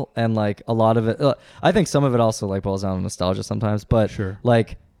special, and like a lot of it, I think some of it also like boils down to nostalgia sometimes, but Sure.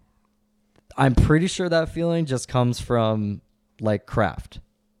 like I'm pretty sure that feeling just comes from like craft.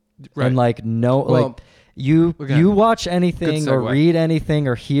 Right. And like like you watch anything or read anything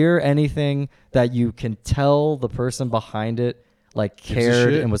or hear anything that you can tell the person behind it like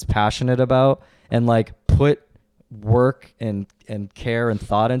cared and was passionate about and like put work and care and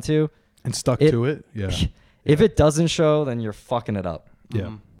thought into and stuck to it. Yeah. If it doesn't show, then you're fucking it up.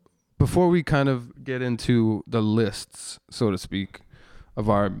 Yeah. Before we kind of get into the lists, so to speak, of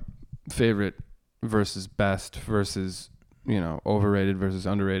our favorite versus best versus, overrated versus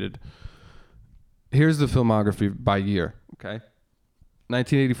underrated, here's the filmography by year, okay?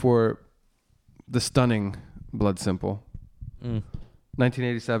 1984, The Stunning Blood Simple.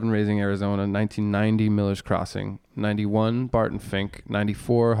 1987, Raising Arizona. 1990, Miller's Crossing. 91, Barton Fink.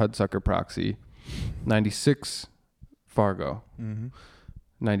 94, Hudsucker Proxy. 96, Fargo.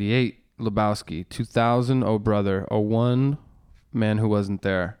 98, Lebowski. 2000, Oh Brother. 01, Man Who Wasn't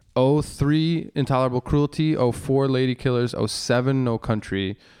There. 03, Intolerable Cruelty. 04, Lady Killers. 07, No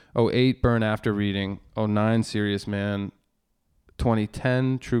Country. 08, Burn After Reading. 09, Serious Man.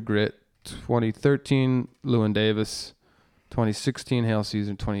 2010, True Grit. 2013, Llewyn Davis. 2016, Hail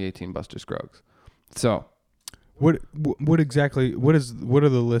Caesar. 2018, Buster Scruggs. So, what are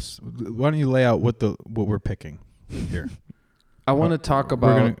the lists? Why don't you lay out what we're picking here? I want to talk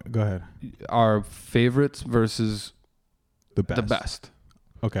about go ahead. Our favorites versus the best.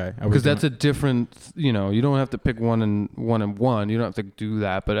 Okay, because that's a different. You don't have to pick one and one. You don't have to do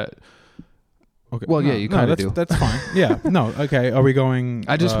that, but. Okay. Well, yeah, you kind of do. That's fine. Yeah. No. Okay. Are we going?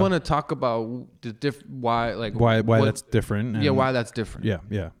 I just want to talk about the why that's different. Yeah, why that's different. Yeah.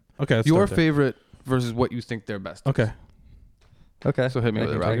 Yeah. Okay. Your favorite versus what you think they're best. Okay. Okay. So hit me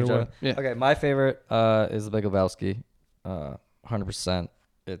with it, right? Yeah. Okay. My favorite is The Big Lebowski. 100%.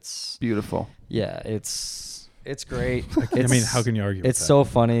 It's beautiful. Yeah. It's great. How can you argue? It's so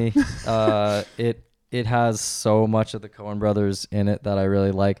funny. It has so much of the Coen brothers in it that I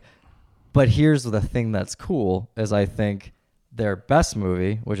really like. But here's the thing that's cool is I think their best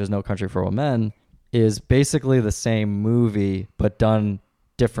movie, which is No Country for Old Men, is basically the same movie but done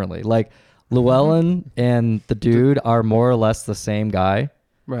differently. Like Llewellyn and the dude are more or less the same guy.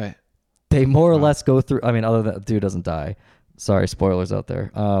 Right. They more or less go through. I mean, other than the dude doesn't die. Sorry, spoilers out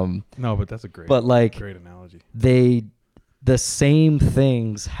there. No, but that's a great analogy. The same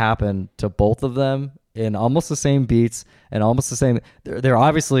things happen to both of them in almost the same beats and almost the same. They're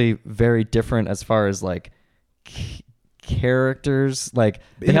obviously very different as far as like characters. Like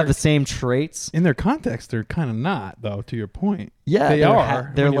they have the same traits in their context. They're kind of not, though. To your point, yeah, they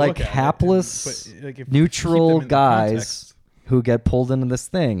are. They're like hapless, neutral guys who get pulled into this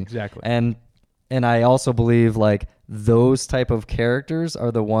thing. Exactly. And I also believe like those type of characters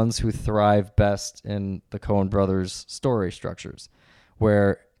are the ones who thrive best in the Coen brothers story structures,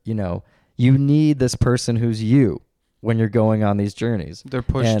 where you need this person who's you when you're going on these journeys. They're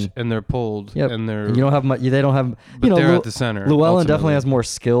pushed and they're pulled. Yep. And they're. You don't have much. They don't have. But they're at the center. Llewellyn definitely has more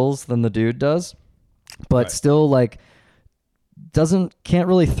skills than the dude does, but still like can't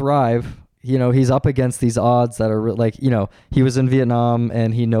really thrive. He's up against these odds that are like, he was in Vietnam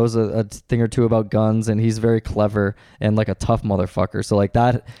and he knows a thing or two about guns and he's very clever and like a tough motherfucker. So like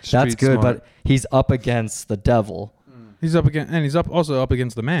that's good, smart. but he's up against the devil. He's up against, and he's also up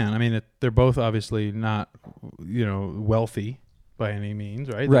against the man. I mean, they're both obviously not, wealthy by any means,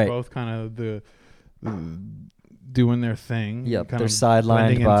 right? They're both kind of doing their thing. Yep, kind they're of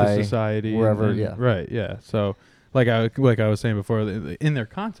sidelined by society wherever. Yeah, right. Yeah. So, like I was saying before, in their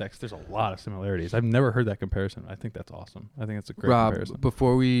context, there's a lot of similarities. I've never heard that comparison. I think that's awesome. I think it's a great comparison.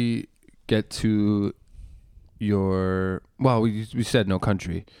 Before we get to we said No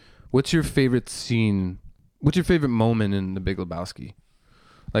Country. What's your favorite scene? What's your favorite moment in The Big Lebowski?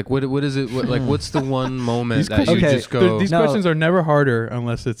 Like, what is it? What's the one moment that you just go? These questions are never harder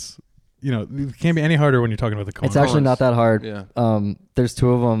unless it's, it can't be any harder when you're talking about the Coen. It's actually not that hard. Yeah. There's two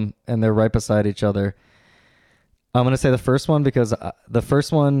of them, and they're right beside each other. I'm going to say the first one because the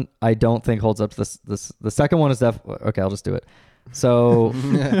first one I don't think holds up to this. The second one is okay, I'll just do it. So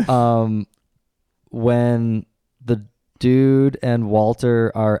when the dude and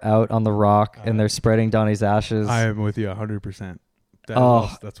Walter are out on the rock and they're spreading Donnie's ashes. I am with you 100%. That's one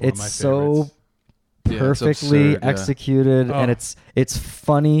of my favorites. So perfectly executed and it's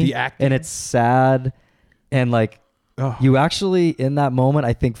funny and it's sad and like you actually in that moment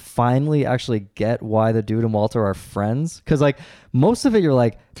I think finally actually get why the dude and Walter are friends, because like most of it you're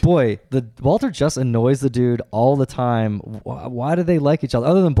like, boy, the Walter just annoys the dude all the time. Why do they like each other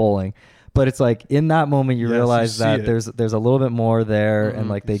other than bowling? But it's like in that moment you realize you that there's a little bit more there, and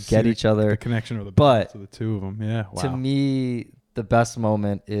like they get each other. The connection or the balance of the two of them. Yeah. Wow. To me, the best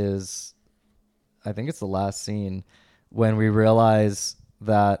moment is, I think it's the last scene when we realize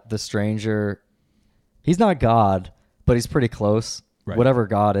that the stranger, he's not God, but he's pretty close. Right. Whatever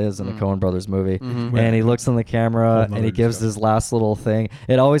God is in the Coen Brothers movie. And he looks in the camera and he gives his last little thing.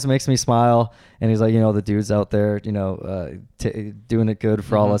 It always makes me smile. And he's like, the dude's out there, doing it good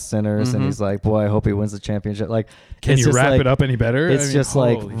for all us sinners. And he's like, boy, I hope he wins the championship. Like, can you wrap it up any better? It's just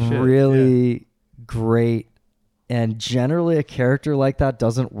like really great. And generally a character like that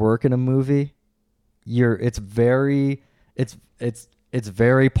doesn't work in a movie. It's very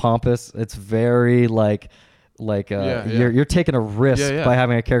pompous. It's very you're taking a risk by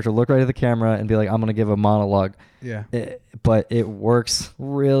having a character look right at the camera and be like, I'm going to give a monologue. Yeah. But it works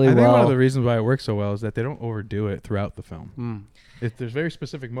really well. I think one of the reasons why it works so well is that they don't overdo it throughout the film. There's very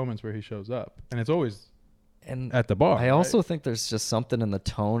specific moments where he shows up, and it's always at the bar. I also think there's just something in the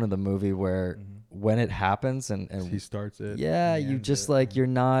tone of the movie where when it happens and he starts it. Yeah, you just you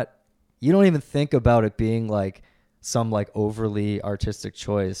don't even think about it being like some overly artistic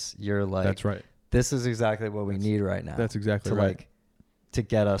choice. You're like, that's right. This is exactly what we need right now. That's exactly right. To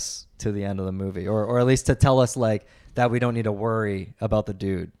get us to the end of the movie, or at least to tell us that we don't need to worry about the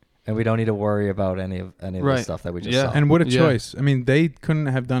dude, and we don't need to worry about any of the stuff that we just saw. And what a choice! I mean, they couldn't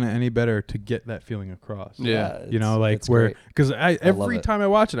have done it any better to get that feeling across. Yeah, because every time I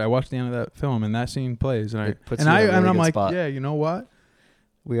watch it, I watch the end of that film, and that scene plays, and I'm like, spot. Yeah, you know what?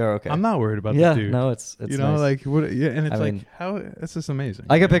 We are okay. I'm not worried about the dude. No, it's nice. What? Yeah, and it's how it's just amazing.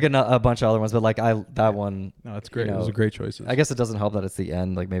 I could pick a bunch of other ones, but that one. No, it's great. Those are great choices. I guess it doesn't help that it's the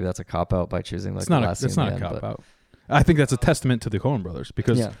end. Like maybe that's a cop out by choosing it's not a cop out. I think that's a testament to the Coen brothers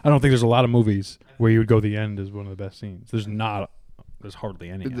because I don't think there's a lot of movies where you would go the end as one of the best scenes. There's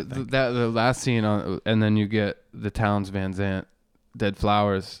hardly any. The last scene and then you get the Townes Van Zandt Dead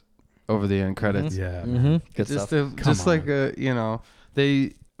Flowers over the end credits. Yeah, good stuff. Just like a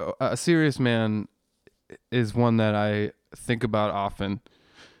Serious Man is one that I think about often,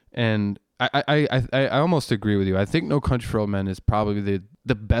 and I almost agree with you. I think No Country for Old Men is probably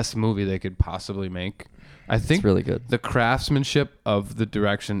the best movie they could possibly make. I think it's really good. The craftsmanship of the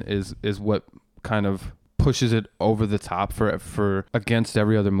direction is what kind of pushes it over the top for against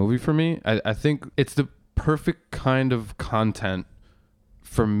every other movie for me. I think it's the perfect kind of content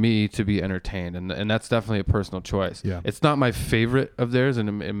for me to be entertained, and that's definitely a personal choice. Yeah. It's not my favorite of theirs,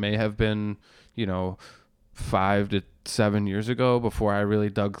 and it may have been 5 to 7 years ago before I really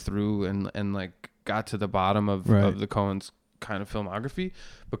dug through and got to the bottom of the Coen's kind of filmography.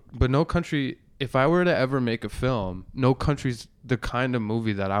 But No Country, if I were to ever make a film, No Country's the kind of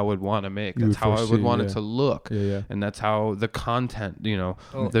movie that I would want to make. That's how I would want it to look. Yeah. And that's how the content,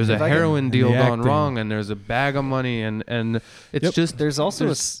 there's a heroin deal gone wrong, and there's a bag of money, and it's just there's also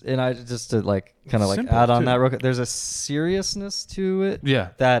add on that real quick, there's a seriousness to it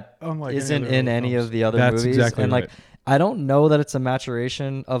that isn't in any of the other movies. Exactly and I don't know that it's a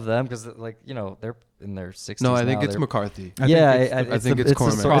maturation of them because they're in their 60s. No, I think it's McCarthy. I think it's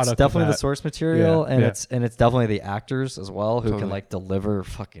Corman. It's definitely the source material, and it's definitely the acters as well who can deliver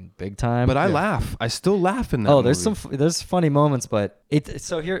fucking big time. But I laugh. I still laugh in that. Oh, there's funny moments, but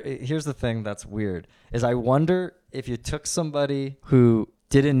here's the thing that's weird is I wonder if you took somebody who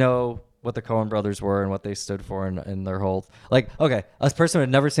didn't know what the Coen brothers were and what they stood for in their whole a person who had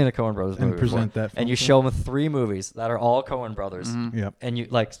never seen a Coen brothers movie before, and you show them 3 movies that are all Coen brothers, and you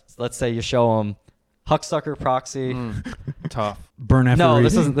let's say you show them Hucksucker Proxy, tough. Burn After No,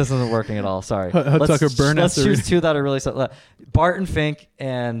 Reading. this isn't working at all. Sorry. Hucksucker Burn Let's After choose 2 that are really Barton Fink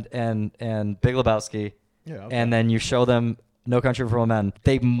and Big Lebowski. Yeah. Okay. And then you show them No Country for Old Men.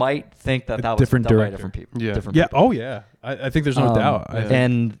 They might think that was different done by director. different people. Yeah. Different yeah. people. Oh yeah. I think there's no doubt.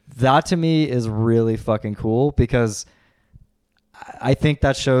 And that to me is really fucking cool because I think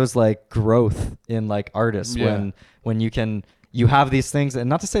that shows growth in artists when you have these things, and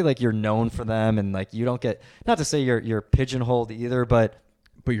not to say you're known for them and you don't get, not to say you're pigeonholed either, but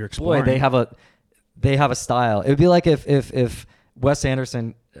you're exploring. Boy, they have a style. It would be like if Wes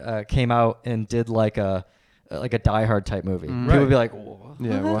Anderson came out and did a Die Hard type movie. People would be like,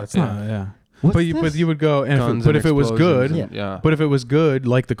 that's not. Yeah. But you would go, but if it was good, but if it was good,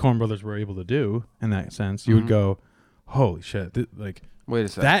 like the Coen brothers were able to do in that sense, you would go, holy shit, wait a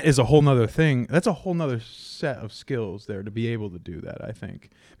second. That is a whole nother thing. That's a whole nother set of skills there to be able to do that, I think.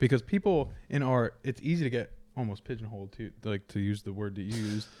 Because people in art, it's easy to get almost pigeonholed to use the word that you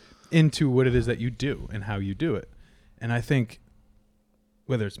used, into what it is that you do and how you do it. And I think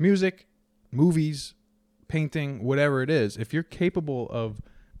whether it's music, movies, painting, whatever it is, if you're capable of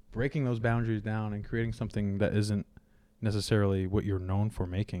breaking those boundaries down and creating something that isn't necessarily what you're known for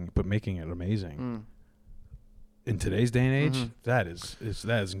making, but making it amazing. In today's day and age, that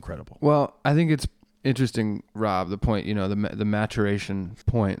is incredible. Well, I think it's interesting, Rob, the point, the maturation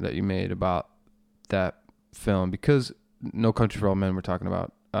point that you made about that film, because No Country for Old Men we're talking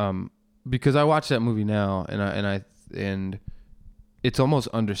about, because I watch that movie now and it's almost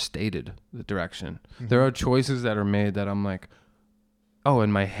understated, the direction. There are choices that are made that I'm like, oh,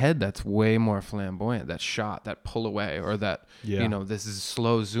 in my head, that's way more flamboyant. That shot, that pull away, or that, this is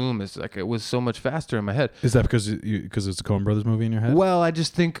slow zoom. It's like, it was so much faster in my head. Is that because it's a Coen Brothers movie in your head? Well, I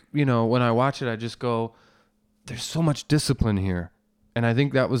just think, when I watch it, I just go, there's so much discipline here. And I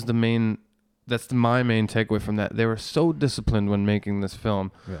think that's my main takeaway from that. They were so disciplined when making this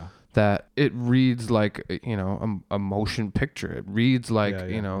film that it reads like, a motion picture. It reads like,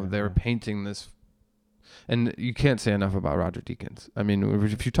 they were painting this. And you can't say enough about Roger Deakins. I mean,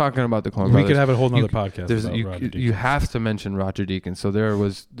 if you're talking about the Coen Brothers, we could have a whole nother podcast about Roger Deakins. You have to mention Roger Deakins. So there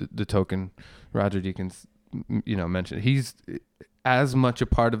was the token Roger Deakins, mentioned. He's as much a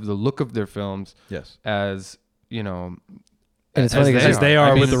part of the look of their films as, and it's funny as they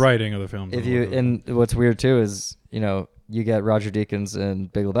are with the writing of the film. And what's weird too is, you get Roger Deakins in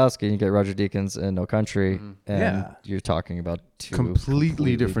Big Lebowski, and you get Roger Deakins in No Country, and you're talking about two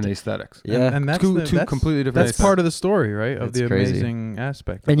completely different aesthetics. Yeah, and that's two completely different. That's part of the story, right? Of the crazy. Amazing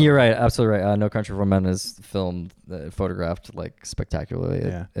aspect. And you're right, absolutely right. No Country for Old Men is filmed, photographed like spectacularly.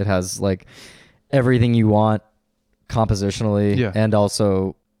 It has like everything you want compositionally, and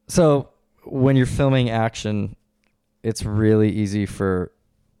also so when you're filming action, it's really easy for.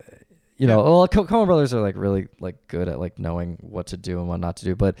 Coen Brothers are like really like good at like knowing what to do and what not to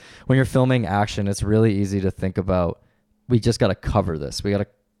do. But when you're filming action, it's really easy to think about, we just got to cover this. We got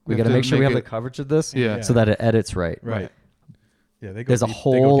to make sure we have the coverage of this so that it edits right. Right. Yeah. There's a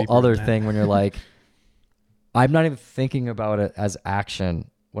whole other thing when you're like, I'm not even thinking about it as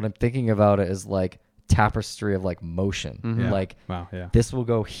action. What I'm thinking about it is like tapestry of like motion. Like this will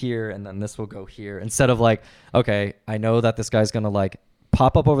go here and then this will go here, instead of like, okay, I know that this guy's going to like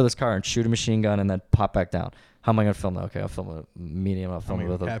pop up over this car and shoot a machine gun and then pop back down. How am I going to film that? Okay, I'll film a medium. I'll film it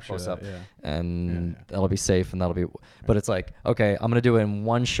with a close up, and that'll be safe, and that'll be. But it's like, okay, I'm going to do it in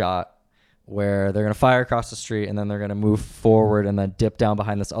one shot where they're going to fire across the street, and then they're going to move forward and then dip down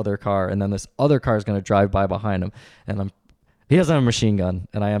behind this other car, and then this other car is going to drive by behind him, and he doesn't have a machine gun,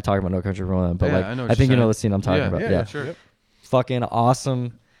 and I am talking about No Country for Old Men, but I think you know the scene I'm talking about. Yeah, sure. Fucking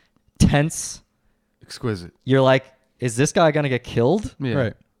awesome, tense, exquisite. You're like, is this guy going to get killed? Yeah.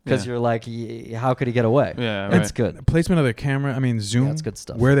 Right. Because you're like, how could he get away? Yeah, right. It's good. Placement of the camera, I mean, zoom, that's good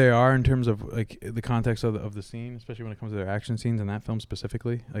stuff. Where they are in terms of like the context of the scene, especially when it comes to their action scenes in that film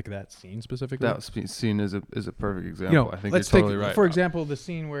specifically, like that scene specifically. That scene is a perfect example. I think you're totally right. For example, the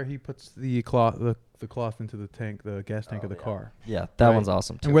scene where he puts the cloth into the tank, the gas tank of the car. Yeah, that one's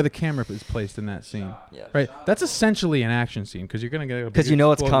awesome too. And where the camera is placed in that scene. Yeah. Right. That's essentially an action scene because you're gonna get because you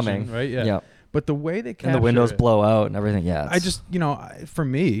know it's coming, right? Yeah. But the way they capture and the windows blow out and everything. Yeah. I just for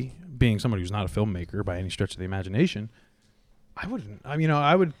me, being somebody who's not a filmmaker by any stretch of the imagination, I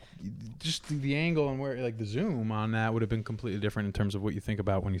would just the angle and where like the zoom on that would have been completely different in terms of what you think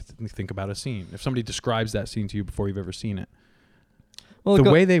about when you think about a scene. If somebody describes that scene to you before you've ever seen it, the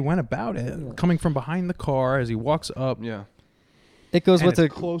way they went about it, coming from behind the car as he walks up, it goes with a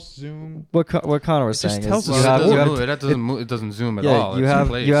close zoom. What Connor was saying is it doesn't zoom at all.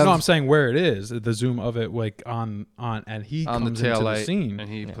 No, I'm saying where it is, the zoom of it, like on and he on comes the tail into light the scene, and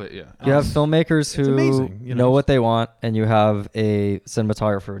he You have filmmakers who know what they want, and you have a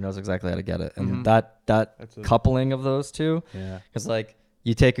cinematographer who knows exactly how to get it, and that coupling of those two, because like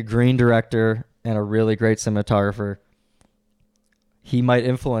you take a green director and a really great cinematographer. He might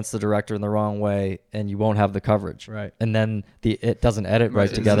influence the director in the wrong way, and you won't have the coverage. Right. And then it doesn't edit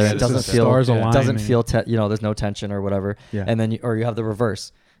right together. It doesn't feel. There's no tension or whatever. Yeah. And then you have the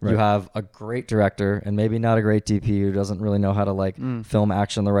reverse. Right. You have a great director and maybe not a great DP who doesn't really know how to film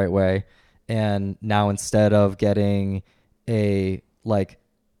action the right way. And now instead of getting a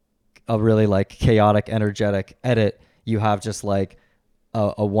really like chaotic, energetic edit, you have just like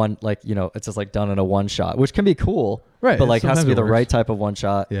a one, like, it's just like done in a one shot, which can be cool. Right. But like has to be the right type of one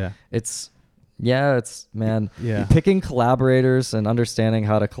shot. Yeah. It's picking collaborators and understanding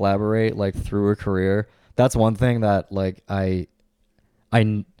how to collaborate like through a career. That's one thing that like I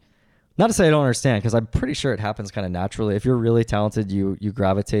not to say I don't understand, because I'm pretty sure it happens kind of naturally. If you're really talented, you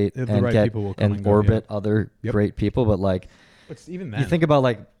gravitate and right get and orbit other great people. But like, even then, you think about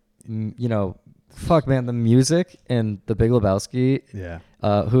like, fuck man, the music in The Big Lebowski. Yeah.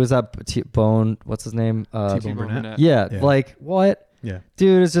 Who is that? What's his name? T-Bone Burnett. Yeah, like what?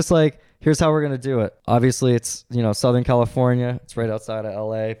 dude is just like, here's how we're gonna do it. Obviously, it's Southern California. It's right outside of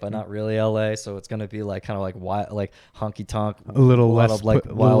LA, but not really LA. So it's gonna be like kind of like wild, like honky tonk, a little less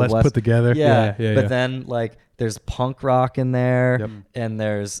put together. Yeah. But then like there's punk rock in there, and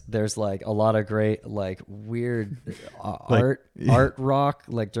there's like a lot of great like weird art rock,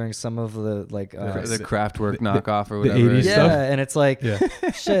 like during some of the like the Kraftwerk knockoff or the whatever. 80s yeah, stuff. and it's like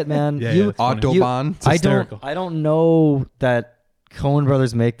shit, man. Autobahn. I don't know that Coen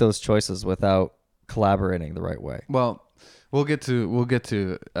brothers make those choices without collaborating the right way. Well, we'll get to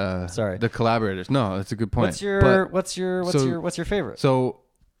the collaborators. No, that's a good point. What's your favorite? So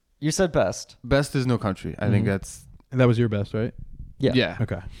you said best. Best is No Country. I think that was your best, right? Yeah.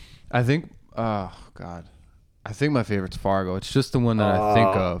 Okay. I think I think my favorite's Fargo. It's just the one that I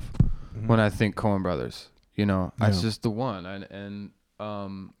think of when I think Coen brothers. It's just the one. And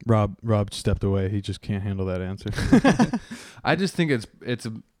Rob stepped away. He just can't handle that answer. I just think it's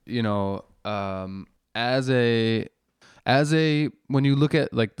as a when you look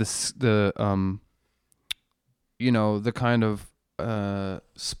at like the kind of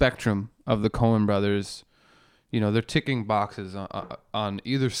spectrum of the Coen brothers, they're ticking boxes on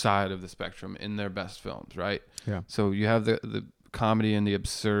either side of the spectrum in their best films, right? Yeah. So you have the comedy and the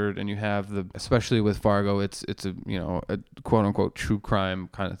absurd, and you have especially with Fargo, it's a a quote unquote true crime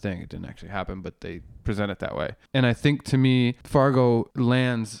kind of thing. It didn't actually happen, but they present it that way. And I think to me, Fargo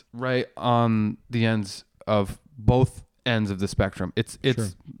lands right on the ends of both ends of the spectrum. It's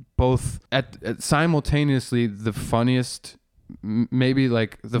both at simultaneously the funniest, maybe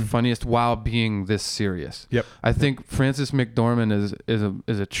like the funniest while being this serious. Yep. I think Frances McDormand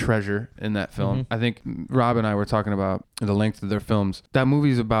is a treasure in that film. I think Rob and I were talking about the length of their films. That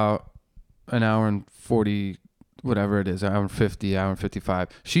movie's about an hour and 40, whatever it is, hour and 50, hour and 55.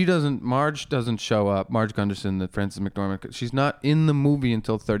 Marge doesn't show up. Marge Gunderson, the Frances McDormand, she's not in the movie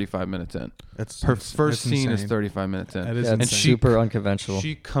until 35 minutes in. Her first scene is 35 minutes in. That is and super unconventional.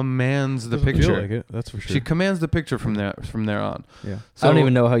 She commands the Doesn't picture. feel like it, that's for sure. She commands the picture from there on. Yeah. So, I don't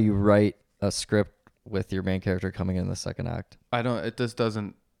even know how you write a script with your main character coming in the second act. I don't. It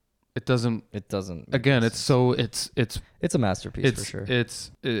doesn't. Again, it's a masterpiece for sure.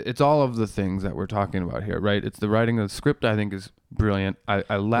 It's all of the things that we're talking about here, right? It's the writing of the script. I think is brilliant.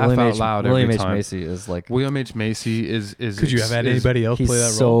 I laugh out loud every time. William H. Macy is like William H. Macy is. Could you have had anybody else play that role?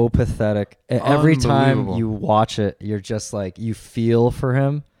 He's so pathetic. Every time you watch it, you're just like you feel for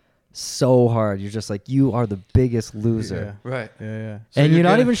him so hard. You're just like, you are the biggest loser. Yeah. Right. Yeah. So and you're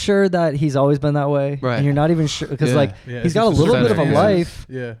not even sure that he's always been that way. Right. And you're not even sure because he's got a little bit of a life.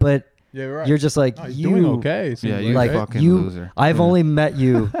 Yeah. But right. You're just like, he's doing okay. You're like fucking loser. I've only met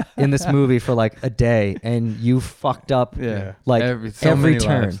you in this movie for like a day, and you fucked up like every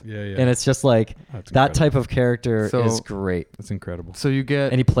turn. Yeah. And it's just like that type of character is great. That's incredible. So you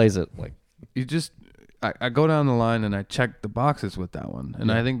get, and he plays it like you just. I go down the line and I check the boxes with that one,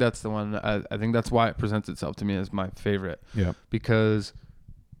 and I think that's the one. I think that's why it presents itself to me as my favorite. Yeah. Because,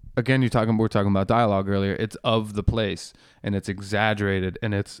 again, we're talking about dialogue earlier. It's of the place, and it's exaggerated,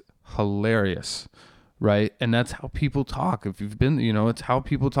 and it's hilarious, right? And that's how people talk. If you've been, it's how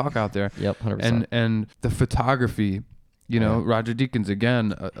people talk out there. Yep, 100%. And the photography. Roger Deakins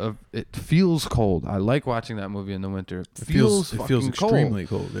again. It feels cold. I like watching that movie in the winter. It feels extremely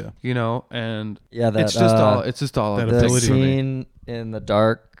cold. Yeah. And it's just all that the ability scene in the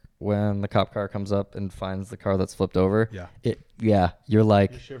dark when the cop car comes up and finds the car that's flipped over. You're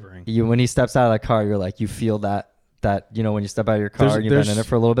like, you're shivering. When he steps out of that car, you're like, you feel that when you step out of your car and you've been in it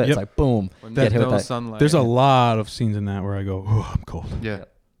for a little bit, it's like boom, get hit with that sunlight. There's a lot of scenes in that where I go, oh, I'm cold. Yeah.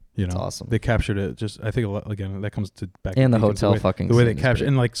 It's awesome. They captured it. Just I think a lot, again, that comes to back. And the hotel fucking the way they capture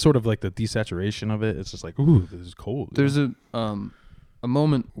and like sort of like the desaturation of it. It's just like, ooh, this is cold. There's a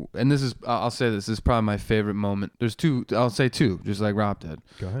moment, and I'll say this is probably my favorite moment. There's two. I'll say two, just like Rob did.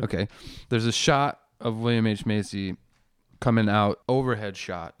 Go ahead. Okay. There's a shot of William H. Macy coming out, overhead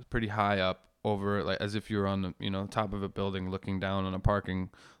shot, pretty high up over, like as if you're on the top of a building looking down on a parking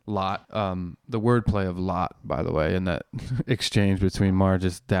lot. The wordplay of lot, by the way, in that exchange between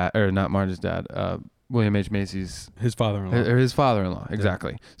Marge's dad, or not Marge's dad, William H. Macy's his father-in-law, or his father-in-law,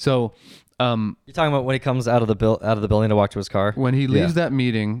 exactly. So you're talking about when he comes out of the building to walk to his car. When he leaves that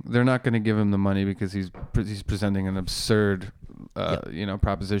meeting, they're not going to give him the money because he's presenting an absurd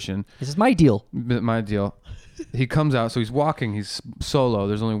proposition. This is my deal. My deal. He comes out, so he's walking. He's solo.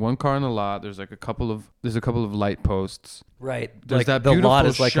 There's only one car in the lot. There's like a couple of light posts. Right. There's like that the beautiful lot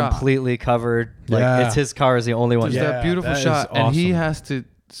is like shot. Completely covered. Like it's his car is the only one. There's that beautiful shot, awesome. and he has to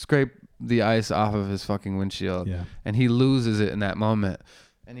scrape the ice off of his fucking windshield, and he loses it in that moment.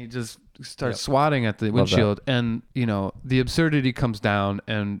 and he just starts swatting at the windshield, and the absurdity comes down,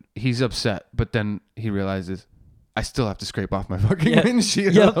 and he's upset, but then he realizes, I still have to scrape off my fucking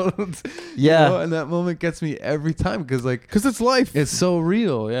windshield. Yeah. And that moment gets me every time because it's life. It's so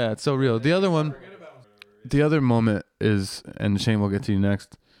real. Yeah, it's so real. The other moment is, and Shane, we'll get to you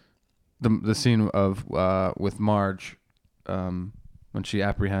next. The scene of with Marge, when she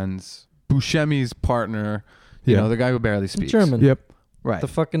apprehends Buscemi's partner, the guy who barely speaks. German. Yep. Right. The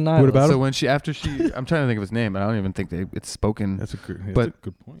fucking nihilist. What about so when I'm trying to think of his name, but I don't even think it's spoken. That's a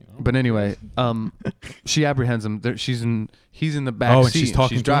good point. But anyway, she apprehends him. He's in the back and seat. She's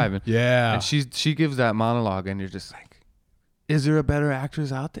talking. She's driving. Yeah. And she gives that monologue, and you're just like, is there a better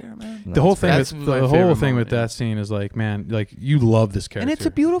actress out there, man? The whole thing with that that scene is like, man, like you love this character, and it's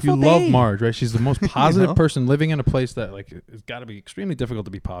a beautiful. You love Marge, right? She's the most positive person living in a place that like it's got to be extremely difficult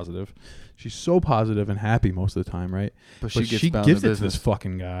to be positive. She's so positive and happy most of the time, right? But she gives it to this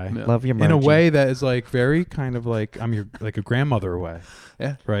fucking guy. Yeah. Love you, Margie. In a way that is like very kind of like I'm your like a grandmother away.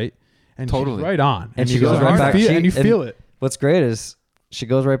 Yeah. Right. And totally she's right on, and she goes right back. And you feel it. What's great is she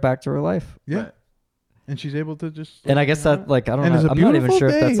goes right back to her life. Yeah. Right. And she's able to just. And I guess that like I don't know. I'm not even sure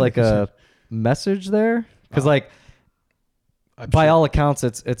if that's like a message there, because like by all accounts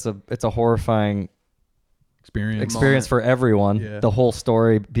it's a horrifying experience for everyone. Yeah. The whole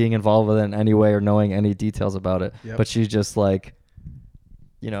story, being involved with it in any way or knowing any details about it. Yep. But she's just like,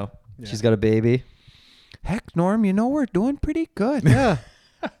 she's got a baby. Heck, Norm, we're doing pretty good. Yeah.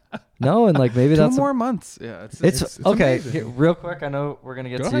 No, and like maybe that's 2 more months. Yeah, it's okay. Here, real quick, I know we're gonna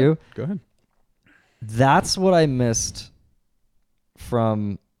get to you. Go ahead. That's what I missed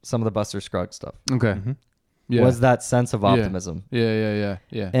from some of the Buster Scruggs stuff. Okay. Mm-hmm. Yeah. Was that sense of optimism. Yeah.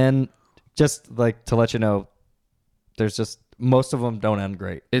 And just like to let you know, there's just most of them don't end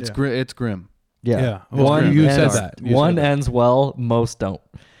great. It's grim. Yeah. Well, you said that. One ends well, most don't.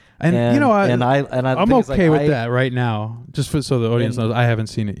 And I'm I'm okay with that right now. Just so the audience knows, I haven't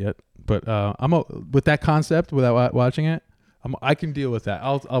seen it yet, but with that concept without watching it. I can deal with that.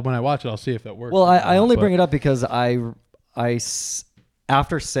 I'll when I watch it, I'll see if that works. Well, I only bring it up because after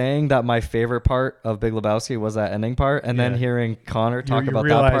saying that my favorite part of Big Lebowski was that ending part, and then hearing Connor talk about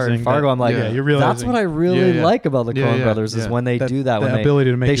that part in Fargo, I'm like, you're realizing that's what I really like about the Coen brothers is when they do that. When ability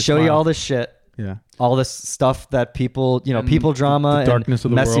to make they show you all this shit. Yeah. All this stuff that people, people drama, the darkness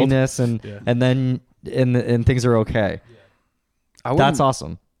and of the messiness, world. and then and things are okay. That's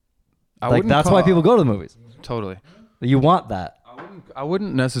awesome. That's why people go to the movies. Totally. You want that. I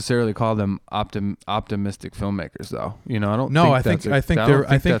wouldn't necessarily call them optimistic filmmakers, though. I don't. No, I think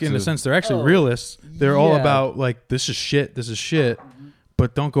in a sense they're actually realists. They're all about like this is shit,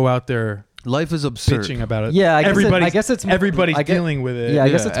 but don't go out there. Life is absurd. Bitching about it. Yeah, I guess it's everybody's dealing with it. Yeah, I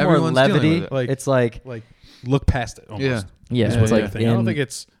guess it's more levity. Like, it's like look past it. Almost. Yeah. It's like I don't think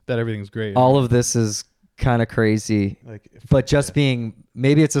it's that everything's great. All of this is kind of crazy. But just being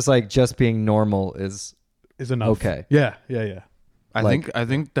normal is enough. Okay. Yeah. I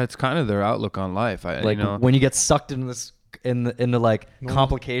think that's kind of their outlook on life. When you get sucked into this into like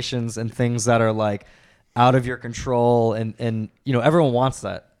complications and things that are like out of your control, and everyone wants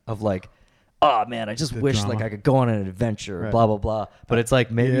that of like, oh man, I just wish drama. Like I could go on an adventure, blah blah blah. But it's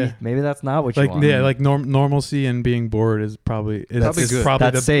like maybe that's not what you want. Yeah, like normalcy and being bored is probably that's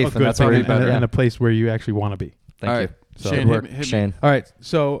safe, and that's probably better in a place where you actually want to be. Thank you. So Shane, hit Shane. All right,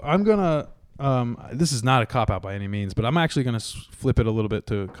 so I'm gonna. This is not a cop out by any means, but I'm actually gonna flip it a little bit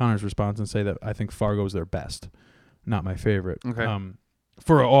to Connor's response and say that I think Fargo is their best, not my favorite. Okay.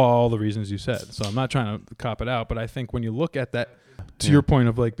 For all the reasons you said. So I'm not trying to cop it out, but I think when you look at that, to your point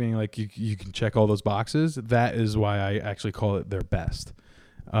of like being like you can check all those boxes, that is why I actually call it their best.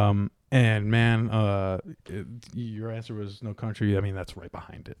 And man, your answer was No Country. I mean, that's right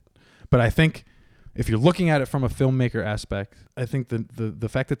behind it. But I think if you're looking at it from a filmmaker aspect, I think the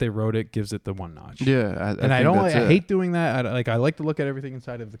fact that they wrote it gives it the one notch. Yeah, I hate doing that. I like to look at everything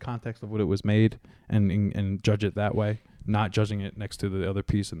inside of the context of what it was made and judge it that way, not judging it next to the other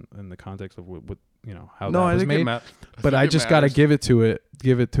piece in the context of what how that was made. But I just got to give it to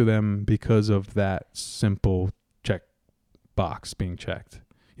them because of that simple check box being checked.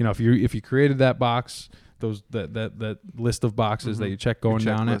 If you created that box, that list of boxes that you check going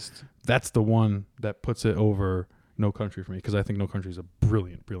down it, that's the one that puts it over No Country for me, because I think No Country is a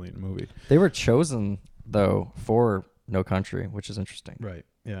brilliant movie. They were chosen though for No Country, which is interesting. Right.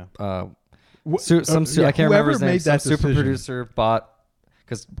 Yeah. I can't remember his name. Some super producer bought,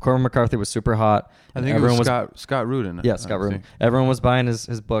 because Cormac McCarthy was super hot. I think everyone was Scott Rudin. Yeah, Scott Rudin. Everyone was buying his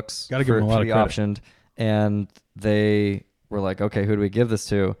books to be optioned, and they were like, okay, who do we give this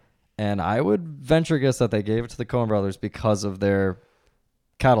to? And I would venture guess that they gave it to the Coen brothers because of their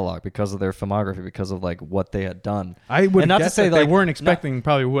catalog, because of their filmography, because of like what they had done. I would not guess to say that like, they weren't expecting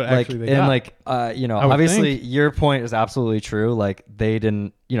probably what like, actually they got. And like obviously your point is absolutely true. Like they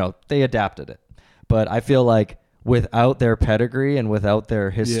didn't, they adapted it, but I feel like without their pedigree and without their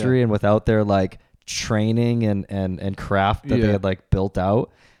history and without their like training and craft that they had like built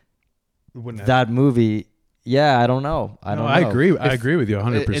out, that movie. Yeah, I don't know. I don't know. I agree. I agree with you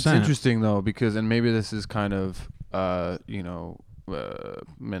 100%. It's interesting though, because, and maybe this is kind of,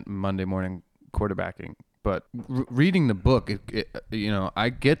 Monday morning quarterbacking, but reading the book, I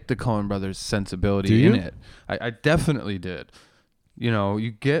get the Coen brothers sensibility in it. I definitely did.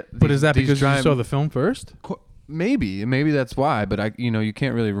 You get. But is that because you saw the film first? Maybe that's why. But you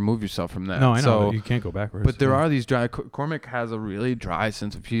can't really remove yourself from that. No, I know. You can't go backwards. But there are these dry. Cormac has a really dry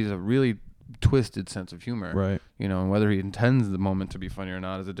sense of. He's a really twisted sense of humor, right? And whether he intends the moment to be funny or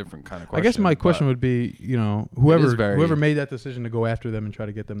not is a different kind of question. I guess my question would be, whoever made that decision to go after them and try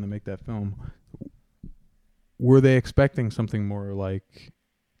to get them to make that film, were they expecting something more like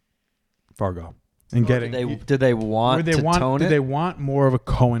Fargo? And did they want Did they want more of a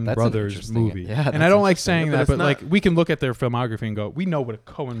Coen brothers movie? Yeah, and I don't like saying that, but like we can look at their filmography and go, we know what a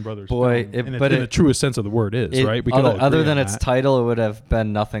Coen brothers film in the truest sense of the word is, right? We other than its title, it would have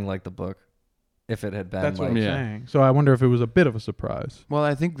been nothing like the book. If it had been, that's what I'm saying. So I wonder if it was a bit of a surprise. Well,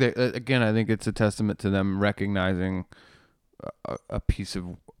 I think that I think it's a testament to them recognizing a piece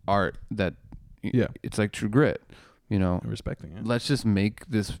of art that it's like True Grit. Respecting it. Let's just make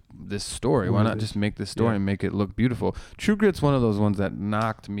this story. Why not just make this story and make it look beautiful? True Grit's one of those ones that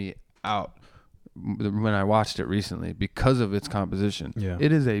knocked me out when I watched it recently because of its composition. Yeah.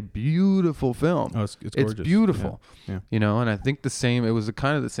 It is a beautiful film. Oh, it's gorgeous. It's beautiful. Yeah. And I think it was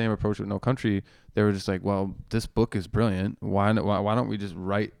kind of the same approach with No Country. They were just like, well, this book is brilliant. Why don't we just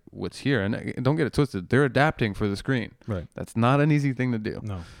write what's here? And don't get it twisted. They're adapting for the screen. Right. That's not an easy thing to do.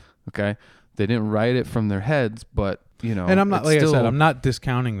 No. Okay. They didn't write it from their heads, but And I'm not, like I said, I'm not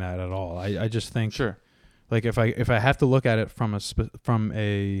discounting that at all. I just think, sure. Like if I have to look at it from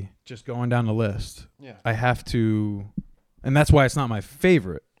a just going down the list, I have to, and that's why it's not my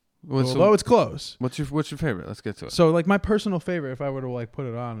favorite. Although it's close. What's your favorite? Let's get to it. So like my personal favorite, if I were to like put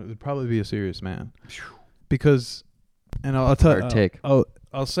it on, it would probably be A Serious Man, because, and I'll tell you,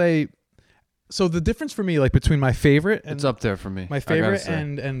 I'll say, so the difference for me, like between my favorite and it's up there for me, my favorite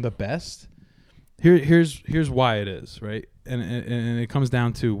and the best. Here's why it is, right? And it comes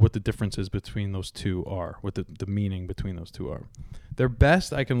down to what the differences between those two are, what the meaning between those two are. Their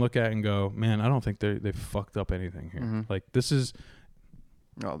best I can look at and go, man, I don't think they fucked up anything here. Mm-hmm. Like this is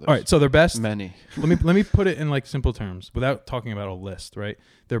all right. So their best, many. let me put it in like simple terms without talking about a list, right?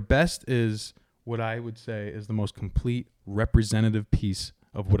 Their best is what I would say is the most complete representative piece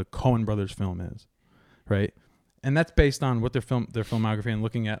of what a Coen brothers film is, right? And that's based on what their filmography and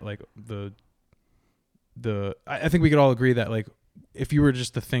looking at like I think we could all agree that like if you were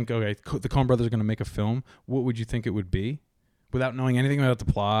just to think, okay, the Coen brothers are going to make a film, what would you think it would be without knowing anything about the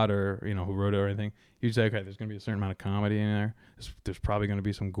plot or who wrote it or anything? You'd say, okay, there's going to be a certain amount of comedy in there. There's probably going to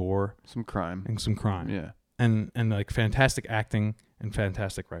be some gore, some crime, yeah, and like fantastic acting and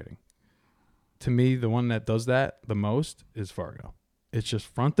fantastic writing. To me, the one that does that the most is Fargo. It's just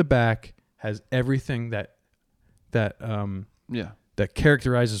front to back, has everything that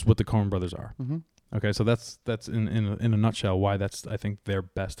characterizes what the Coen brothers are. Mm-hmm. Okay, so that's in a nutshell why that's, I think, their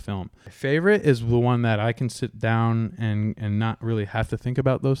best film. My favorite is the one that I can sit down and not really have to think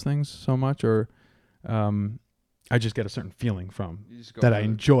about those things so much, or I just get a certain feeling from that I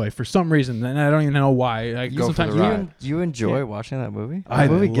enjoy for some reason, and I don't even know why. You enjoy watching that movie? That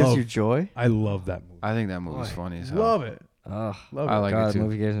movie gives you joy? I love that movie. I think that movie's funny as hell. Love it. Oh, I like it too. The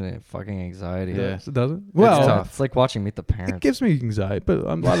movie gives me fucking anxiety. Yeah, it doesn't. Well, it's tough. It's like watching Meet the Parents. It gives me anxiety, but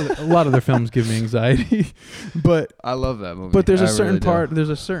a lot of their films give me anxiety. But I love that movie. But there's a certain part. There's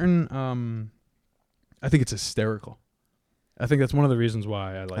a certain. I think it's hysterical. I think that's one of the reasons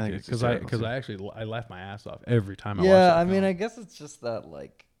why I like it, because I laugh my ass off every time I watch it. Yeah, I mean, I guess it's just that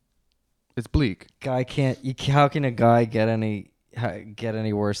like. It's bleak. How can a guy get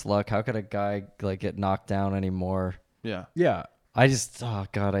any worse luck? How could a guy like get knocked down anymore? Yeah. I just, oh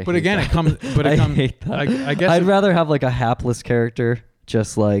God, I. But hate again, that. I hate that. I guess I'd rather have like a hapless character,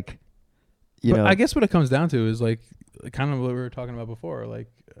 just like, you know. I guess what it comes down to is like kind of what we were talking about before, like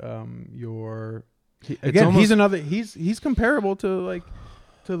he's comparable to like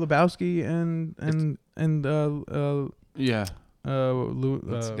to Lebowski and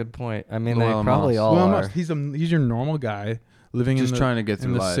That's a good point. I mean, they Llewellyn probably Moss. all Llewellyn are. Moss, he's your normal guy living Just in the, trying to get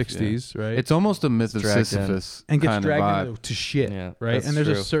through in the life, 60s, right? It's almost a myth of Dragged in. Sisyphus and gets kind of dragged vibe. into to shit, Yeah, right? that's And there's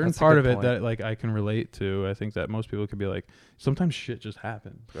true. a certain That's a part good of it point. that like I can relate to. I think that most people could be like, sometimes shit just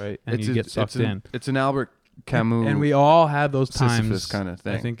happens, right? And you get sucked in. It's an Albert Camus and we all have those times, Sisyphus kind of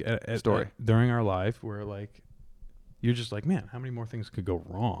thing. I think story. During our life where like you're just like, man, how many more things could go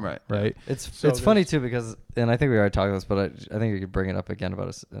wrong? Right. It's So funny too because, and I think we already talked about this, but I think you could bring it up again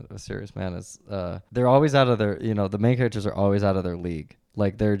about a serious man. Is they're always out of their, the main characters are always out of their league.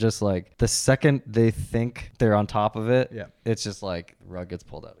 Like they're just like the second they think they're on top of it, it's just like rug gets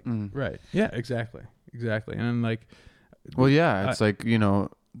pulled out again. Right. Yeah. Exactly. And then like, well, yeah, it's like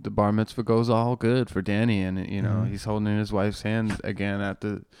the bar mitzvah goes all good for Danny, and he's holding his wife's hand again at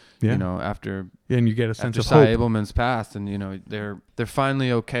the after and you get a sense of Cy hope. Abelman's passed, and they're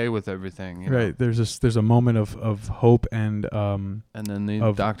finally okay with everything. Right. There's a moment of hope and then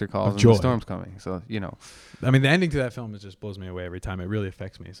the doctor calls and joy. the storm's coming. So I mean, the ending to that film just blows me away every time. It really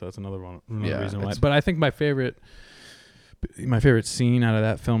affects me. So that's another reason why. But I think my favorite scene out of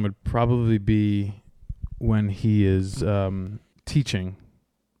that film would probably be when he is teaching,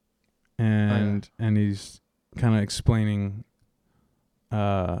 and he's kind of explaining.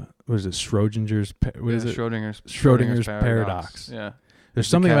 What is it? Schrodinger's paradox. Yeah. There's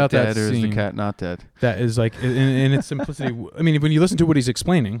something about that scene. Or is the cat not dead? That is like in its simplicity. I mean, when you listen to what he's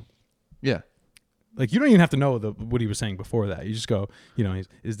explaining, yeah, like you don't even have to know what he was saying before that. You just go,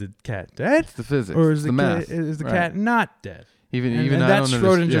 is the cat dead? It's the physics, or is the math. Is the cat not dead? Even and I that's don't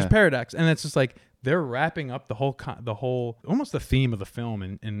Schrodinger's paradox, and it's just like they're wrapping up the whole almost the theme of the film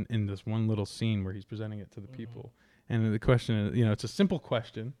in this one little scene where he's presenting it to the people. And the question is, it's a simple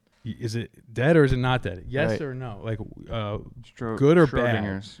question. Is it dead or is it not dead? Yes or no? Like good or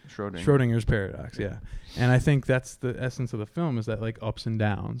bad? Schrodinger's paradox, yeah. And I think that's the essence of the film is that like ups and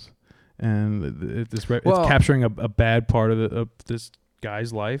downs. And it's capturing a bad part of this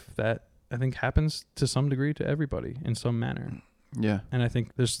guy's life that I think happens to some degree to everybody in some manner. Yeah. And I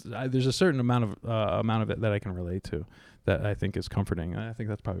think there's a certain amount of it that I can relate to that I think is comforting. And I think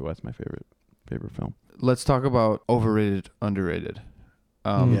that's probably why it's my favorite film. Let's talk about overrated, underrated.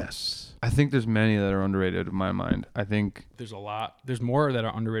 Yes. I think there's many that are underrated in my mind. I think there's a lot. There's more that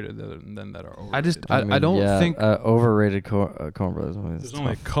are underrated than that are overrated. I don't think overrated Coen Brothers movies. There's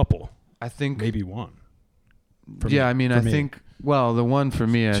only a couple. I think maybe one. I think the one for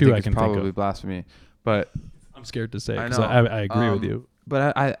me I think is probably Blasphemy, but I'm scared to say because I agree with you.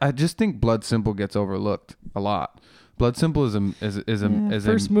 But I just think Blood Simple gets overlooked a lot. Blood Simple is a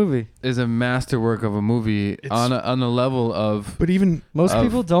masterwork of a movie on a level of. But even most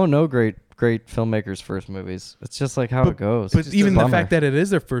people don't know great filmmakers' first movies. It's just like how it goes. But even the fact that it is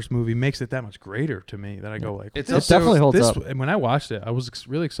their first movie makes it that much greater to me. That I go like, it definitely holds up. And when I watched it, I was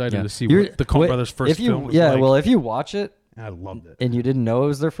really excited to see what the Coen Brothers' first film was like. Well, if you watch it, I loved it, and you didn't know it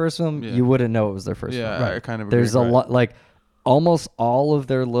was their first film, you wouldn't know it was their first film. Yeah, I kind of. There's a lot, like almost all of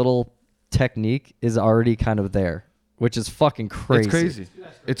their little technique is already kind of there. Which is fucking crazy.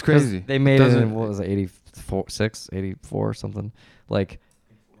 It's crazy. They made it in, what was it, 84, something. Like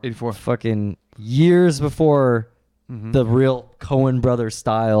 84. Fucking years before the real Coen Brothers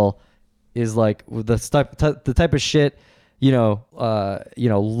style is like the type of shit,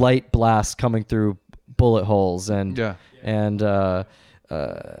 light blasts coming through bullet holes and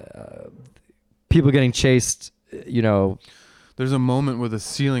people getting chased, There's a moment with a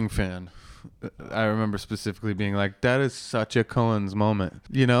ceiling fan. I remember specifically being like, that is such a Coen's moment,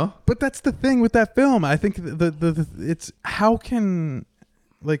 But that's the thing with that film. I think it's how can,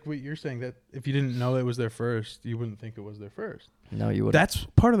 like what you're saying, that if you didn't know it was their first, you wouldn't think it was their first. No, you wouldn't. That's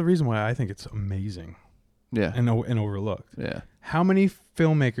part of the reason why I think it's amazing. Yeah. And overlooked. Yeah. How many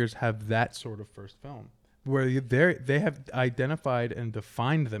filmmakers have that sort of first film where they have identified and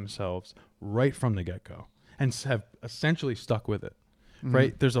defined themselves right from the get-go and have essentially stuck with it? Mm-hmm.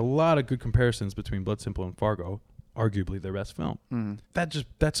 Right, there's a lot of good comparisons between Blood Simple and Fargo, arguably their best film. Mm-hmm.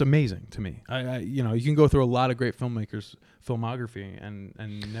 That's amazing to me. You can go through a lot of great filmmakers' filmography and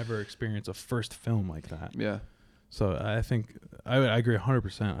never experience a first film like that. Yeah. So I think I agree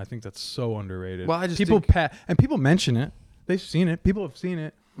 100%. I think that's so underrated. Well, I just people mention it. They've seen it. People have seen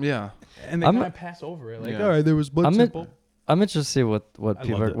it. Yeah. And they kind of pass over it. Like, all right, there was Blood Simple. I'm interested to see what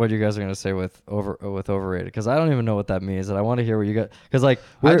you guys are gonna say with overrated, because I don't even know what that means, and I want to hear what you got, because like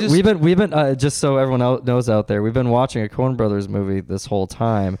we've been just so everyone knows out there, we've been watching a Coen Brothers movie this whole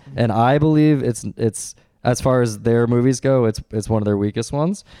time, and I believe it's as far as their movies go, it's one of their weakest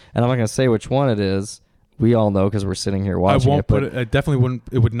ones, and I'm not gonna say which one it is. we all know because we're sitting here watching it. I won't put it. I definitely wouldn't.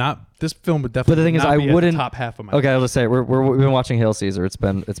 It would not. This film would definitely. But the thing is, I be wouldn't. At the top half of my. Okay, let's say we've been watching Hail Caesar. It's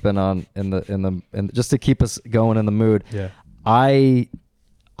been on in just to keep us going in the mood. Yeah. I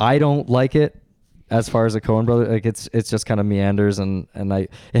don't like it as far as the Coen brothers. Like it's just kind of meanders and it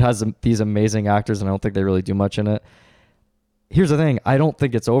has these amazing actors and I don't think they really do much in it. Here's the thing. I don't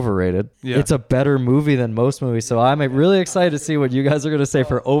think it's overrated. Yeah. It's a better movie than most movies. So I'm really excited to see what you guys are going to say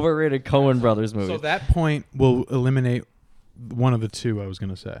for overrated Coen brothers movies. So that point will eliminate one of the two I was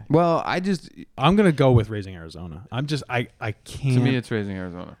going to say. Well, I'm going to go with Raising Arizona. I can't. To me, it's Raising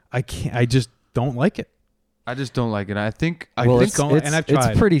Arizona. I just don't like it. I just don't like it. I've tried.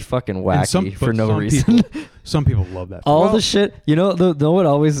 It's pretty fucking wacky for no reason. Some people love that. The shit, no one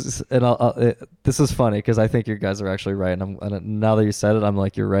always. And this is funny because I think you guys are actually right. And now that you said it, I'm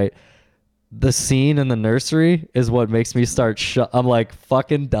like, you're right. The scene in the nursery is what makes me start. I'm like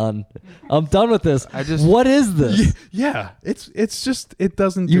fucking done. I'm done with this. What is this? Yeah, it's just it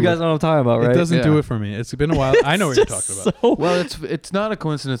doesn't. You guys know what I'm talking about, right? It doesn't do it for me. It's been a while. I know what you're talking about. Well, it's not a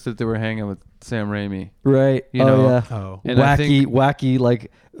coincidence that they were hanging with Sam Raimi, right? You know? Yeah. Oh, and wacky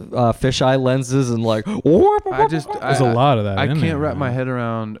like fisheye lenses and like. There's a lot of that. I can't wrap my head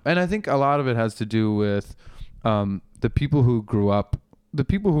around, and I think a lot of it has to do with the people who grew up. The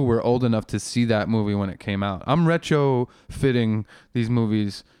people who were old enough to see that movie when it came out. I'm retro-fitting these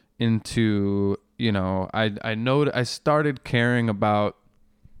movies into, I started caring about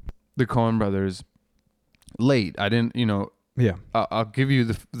the Coen brothers late. I didn't, Yeah. I'll give you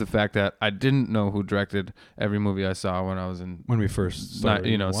the fact that I didn't know who directed every movie I saw when I was when we first started,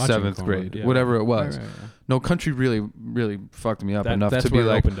 7th grade, whatever it was. Right. No Country really fucked me up enough to be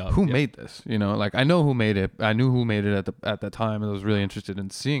like, who made this? I know who made it. I knew who made it at that time, and I was really interested in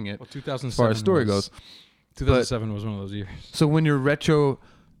seeing it. Well, 2007 as far as story goes. 2007 was one of those years. So when you're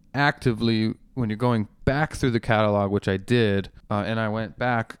retroactively, when you're going back through the catalog, which I did, and I went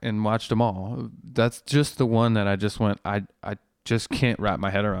back and watched them all, that's just the one that I just went, I just can't wrap my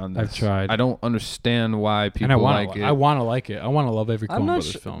head around this. I've tried. I don't understand why people like it. I want to like it. I want to love every Coen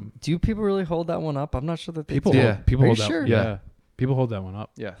Brothers film. Do people really hold that one up? I'm not sure that people do. People hold sure? that. Yeah. People hold that one up.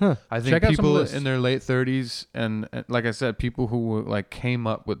 Yeah. Huh. I think people in their late 30s and like I said, people who came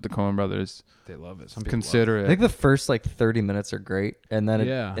up with the Coen brothers, they love it. Consider it. I think the first 30 minutes are great, and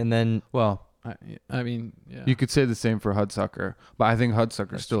then well, I mean, yeah. You could say the same for Hudsucker, but I think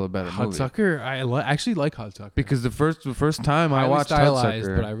Hudsucker's still a better movie. Hudsucker, I actually like Hudsucker because the first time I watched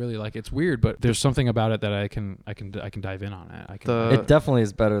Hudsucker, but I really like it. It's weird, but there's something about it that I can dive in on it. It definitely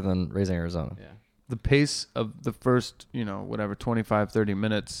is better than Raising Arizona. Yeah. The pace of the first, 25, 30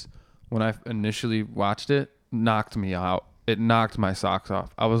 minutes when I initially watched it knocked me out. It knocked my socks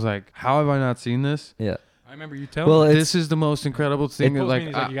off. I was like, how have I not seen this? Yeah. I remember you telling me this is the most incredible thing. You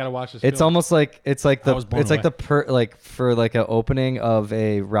gotta watch this. It's film. almost like it's like for an opening of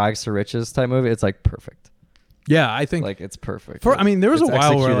a rags to riches type movie. It's like perfect. Yeah, I think it's perfect. There was a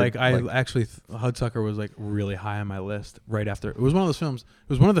while where Hudsucker was really high on my list right after. It was one of those films. It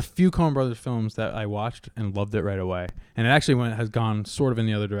was one of the few Coen Brothers films that I watched and loved it right away. And it actually has gone sort of in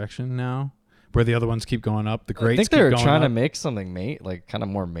the other direction now, where the other ones keep going up. The greats. I think they were trying to make something kind of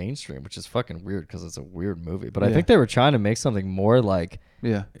more mainstream, which is fucking weird because it's a weird movie. But I think they were trying to make something more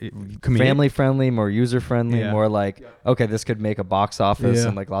family friendly, more user friendly, more okay, this could make a box office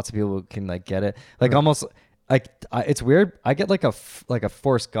and lots of people can get it. Almost. It's weird. I get a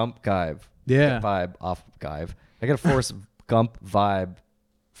Forrest Gump vibe off Guive. I get a Forrest Gump vibe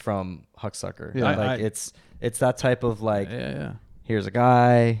from Hudsucker. Yeah, it's that type of here's a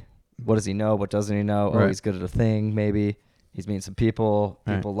guy. What does he know? What doesn't he know? Right. Oh, he's good at a thing. Maybe he's meeting some people.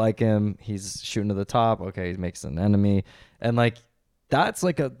 People like him. He's shooting to the top. Okay, he makes an enemy, and that's that's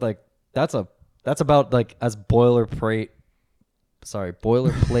about as boilerplate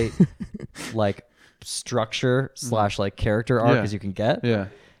structure / character arc as you can get. Yeah.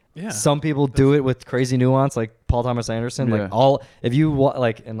 Yeah. Some people do it with crazy nuance, like Paul Thomas Anderson. If you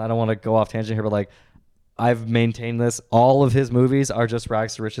and I don't want to go off tangent here, but I've maintained this. All of his movies are just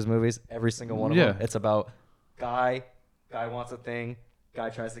rags to riches movies. Every single one of them. It's about guy wants a thing, guy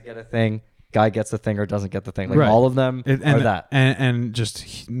tries to get a thing, guy gets the thing or doesn't get the thing. All of them are that. And just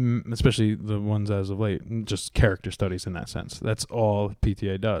especially the ones as of late, just character studies in that sense. That's all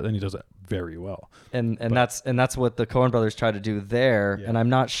PTA does, and he does it very well. And that's what the Coen brothers tried to do there. Yeah. And I'm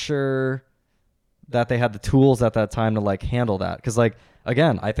not sure that they had the tools at that time to handle that. Because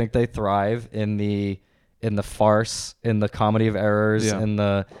again, I think they thrive in the farce, in the comedy of errors, in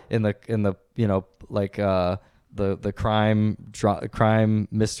the crime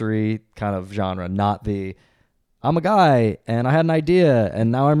mystery kind of genre, not the I'm a guy and I had an idea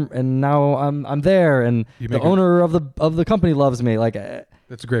and now I'm there and the owner of the company loves me. Like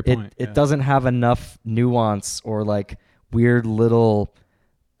that's a great point. It doesn't have enough nuance or like weird little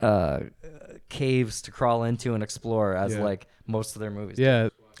caves to crawl into and explore as like most of their movies. Yeah.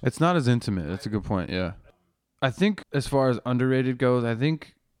 It's not as intimate. That's a good point. Yeah. I think as far as underrated goes, I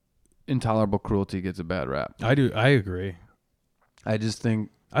think Intolerable Cruelty gets a bad rap. I do. I agree. I just think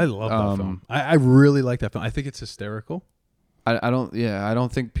I love that film. I really like that film. I think it's hysterical. I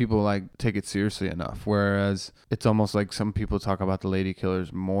don't think people like take it seriously enough. Whereas it's almost like some people talk about The Lady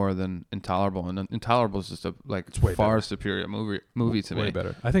Killers more than Intolerable, and Intolerable is just it's far better. Superior movie to me. Way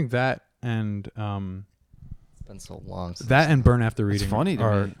better. I think that and it's been so long. That and Burn After Reading. It's funny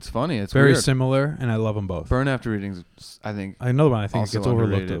to me. It's funny. It's very weird. Similar, and I love them both. Burn After Reading is, I think, another one. I think it gets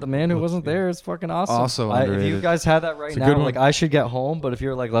overlooked. The Man Who Wasn't There is fucking awesome. Also underrated. If you guys had that right now, like I should get home. But if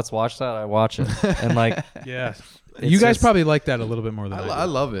you're like, let's watch that, I watch it. And like, yeah. You guys probably like that a little bit more than I do. I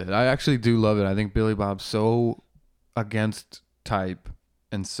love it. I actually do love it. I think Billy Bob's so against type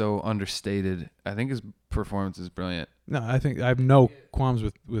and so understated. I think his performance is brilliant. No, I think I have no qualms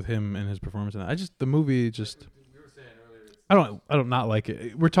with him and his performance. And the movie just. I don't not like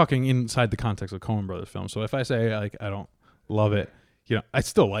it. We're talking inside the context of Coen Brothers films. So if I say like I don't love it, I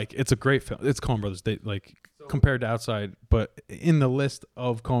still like it. It's a great film. It's Coen Brothers. Compared to outside, but in the list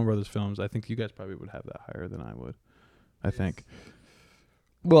of Coen Brothers films, I think you guys probably would have that higher than I would. I think.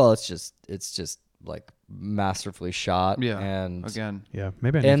 Well, it's just like masterfully shot. Yeah. And again. Yeah.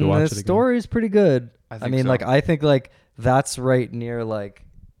 Maybe I need to watch it again. And the story's pretty good. I mean, so. I think like that's right near like,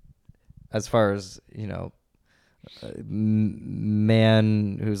 as far as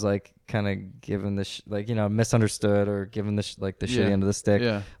man who's like kind of given the misunderstood or given the shitty end of the stick.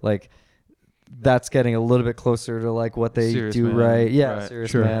 Yeah. Like. That's getting a little bit closer to like what they Serious do Man. right. Yeah, Right.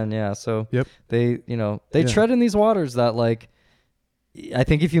 Serious Sure. Man. Yeah. So yep. they tread in these waters that like, I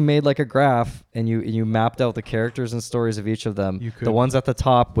think if you made like a graph and you mapped out the characters and stories of each of them, the ones at the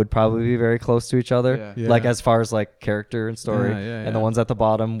top would probably be very close to each other. Yeah. Like as far as like character and story, Yeah. and the ones at the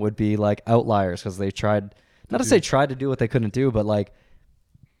bottom would be like outliers because they tried to do what they couldn't do, but like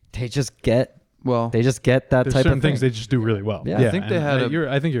they just get that type of certain thing. things they just do really well. Yeah. I think they had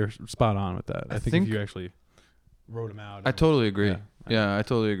I think you're spot on with that. I think if you actually wrote them out. I totally agree. Yeah, I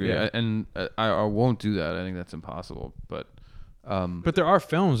totally agree. Yeah. I won't do that. I think that's impossible. But there are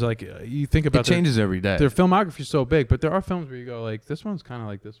films like you think about. It changes every day. Their filmography is so big, but there are films where you go like, this one's kind of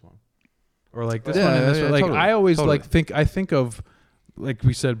like this one, or like this one and this one. Like totally, I always totally. I think of, like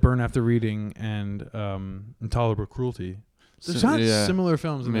we said, Burn After Reading and Intolerable Cruelty. There's not similar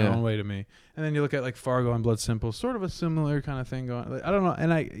films in their own way to me. And then you look at like Fargo and Blood Simple, sort of a similar kind of thing going. Like, I don't know,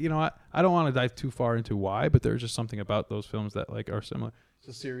 and I don't want to dive too far into why, but there's just something about those films that like are similar. It's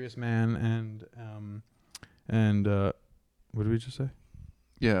A Serious Man and what did we just say?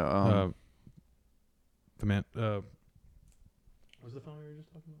 Yeah. The Man. What was the film we were just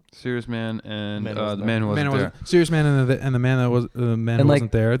talking about? Serious Man and The Man Who Wasn't There. Serious Man and the Man That Was the Man Who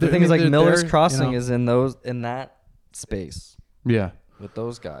Wasn't There. The thing is like Miller's Crossing is in that space. Yeah. With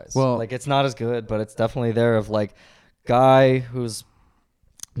those guys. Well, like it's not as good, but it's definitely there of like guy who's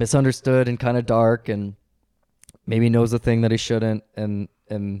misunderstood and kind of dark and maybe knows a thing that he shouldn't and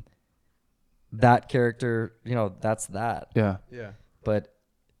that character, that's that. Yeah. Yeah. But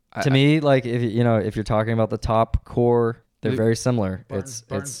to me, like if you're talking about the top core, they're very similar.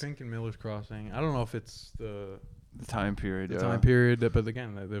 Barton Fink and Miller's Crossing. I don't know if it's the time period. Time period, but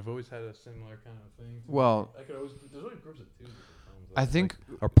again, they've always had a similar kind of thing. Well, there's always groups of two different films that I think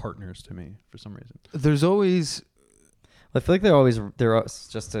are partners to me for some reason. There's always. I feel like they're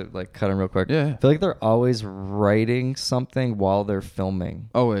just to like cut in real quick. Yeah. I feel like they're always writing something while they're filming.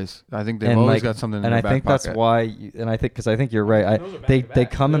 Always. I think they've always got something in their back pocket. And I think that's why. Because I think you're right. They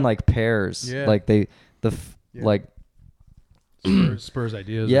come in like pairs. Yeah. Like like. Spurs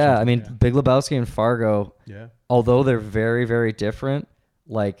ideas. Yeah, I mean, Big Lebowski and Fargo. Yeah. Although they're very, very different,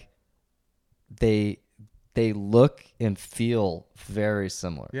 like they look and feel very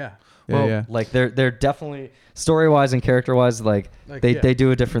similar. Yeah. Well, like they're definitely story-wise and character-wise, like they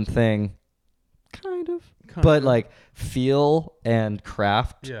do a different thing, kind of. But like feel and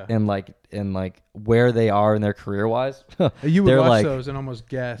craft and like where they are in their career-wise, you would watch those and almost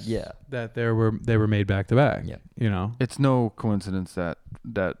guess that they were made back to back. Yeah. It's no coincidence that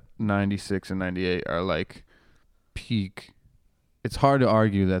 96 and 98 are like peak. It's hard to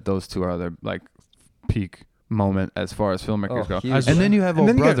argue that those two are their like peak moment as far as filmmakers go. Huge. And then you have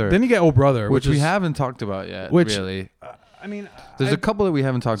Old Brother. Then you get Old Brother, which we haven't talked about yet. Really, I mean, there's a couple that we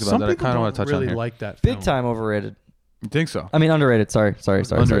haven't talked about that I kind of want to touch on here. Like that film. Big time overrated. You think so? I mean, underrated. Sorry.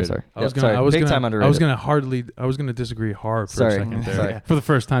 Underrated. I was Big time underrated. I was gonna disagree hard for a second there. Sorry. For the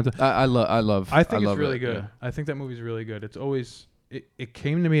first time. I love. I think it's really it, good. yeah. I think that movie's really good. It's always it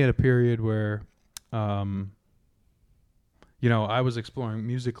came to me at a period where, I was exploring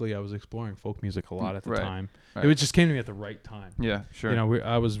musically. I was exploring folk music a lot at the time. Right. It just came to me at the right time. Yeah, sure.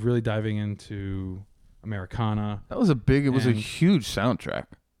 I was really diving into Americana. That was it was a huge soundtrack.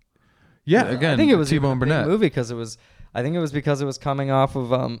 Yeah, again, I think it was T-Bone a big Burnett movie because it was. I think it was because it was coming off of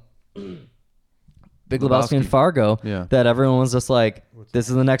Big Lebowski and Fargo. Yeah. That everyone was just like, "This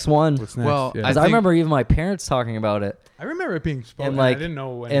is the next one." What's next? Well, Yeah. Because I remember even my parents talking about it. I remember it being spoken. And like, I didn't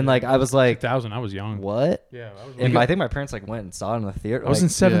know when. And like, I was like, 2000. I was young. "What?" Yeah, I was. And I think my parents like went and saw it in the theater. I was in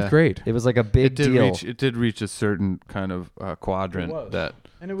like, 7th grade. It was like a big deal. It did reach a certain kind of quadrant that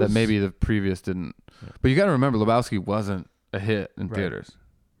maybe the previous didn't. But you got to remember, Lebowski wasn't a hit in theaters.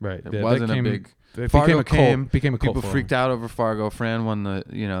 Right. It wasn't a big. Fargo became a cult. People freaked out over Fargo. Fran won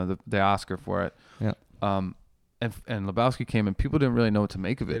the Oscar for it. Yeah. And Lebowski came and people didn't really know what to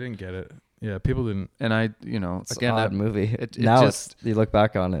make of it. They didn't get it. Yeah, people didn't. And It's again, an odd that movie. It now just you look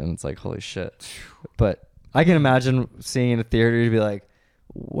back on it and it's like, holy shit. But I can imagine seeing it in a theater to be like,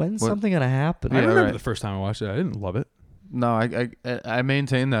 when's something gonna happen? I remember the first time I watched it. I didn't love it. No, I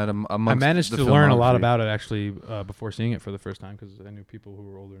maintain that I managed to learn a lot about it actually before seeing it for the first time because I knew people who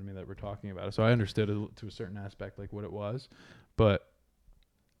were older than me that were talking about it, so I understood it to a certain aspect like what it was, but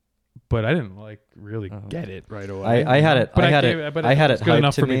I didn't like really get it right away. I had it. But I had it. I had it good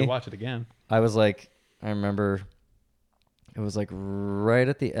enough hyped for to me me to watch it again. I was like, I remember it was like right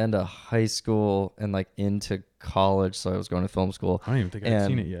at the end of high school and like into college, so I was going to film school. I don't even think I'd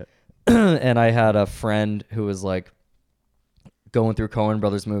seen it yet. And I had a friend who was like going through Coen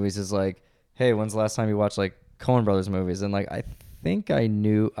Brothers movies. Is like, hey, when's the last time you watched like Coen Brothers movies? And like, I think I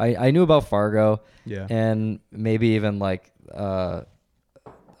knew about Fargo. Yeah. And maybe even like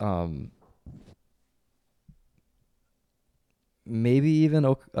maybe even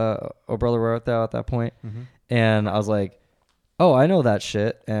Oh Brother Where Art Thou at that point. Mm-hmm. And I was like, oh, I know that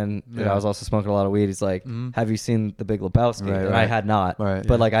shit. And Yeah. I was also smoking a lot of weed. He's like, have you seen The Big Lebowski? Right, and I had not. Right.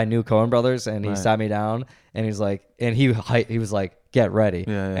 But like I knew Coen Brothers, and he Right. sat me down, and he's like, and he was like, get ready.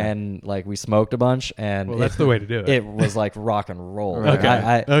 Yeah. And like we smoked a bunch, and Well, that's the way to do it. It was like rock and roll. Right.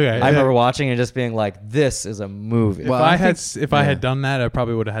 Like, I remember watching and just being like, this is a movie. If I had done that, I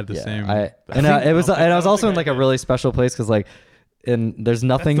probably would have had the same. I was also in like a really special place because like, and there's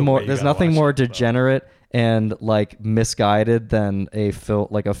nothing the more. way you There's gotta nothing watch more it, though. degenerate and like misguided than a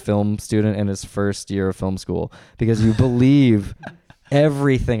film student in his first year of film school, because you believe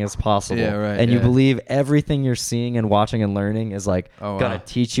everything is possible. Yeah, right, and you yeah. believe everything you're seeing and watching and learning is like gonna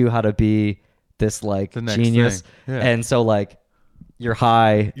teach you how to be this like The next genius. thing. Yeah. And so like you're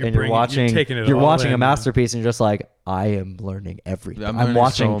high You're and you're watching taking it you're all watching in, a masterpiece, and you're just like, I am learning everything. I'm I'm learning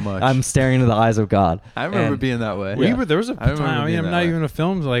watching so much. I'm staring into the eyes of God. I remember And- being that way. There was a I remember time. I mean, being I'm that not way. even a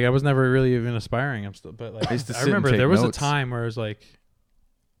film. Like I was never really even aspiring. I'm still, but like I used to sit I and remember take there was notes. a time where it was like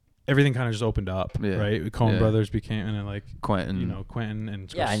everything kind of just opened up. Yeah. Right, Coen Yeah. Brothers became, and then like Quentin. Quentin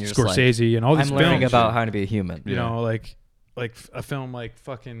and Yeah, and you're just like, Scorsese and all these I'm films. learning about how to be a human. you Yeah. know, like a film like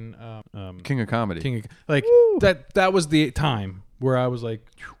fucking King of Comedy. that was the time where I was like,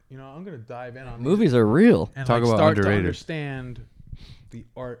 I'm gonna dive in on these Movies are real. and Talk like about start to underrated. understand the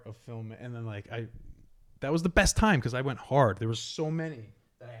art of film, and then like that was the best time because I went hard. There was so many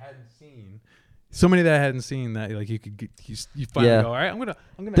that I hadn't seen that like you could you finally Yeah. go, all right, I'm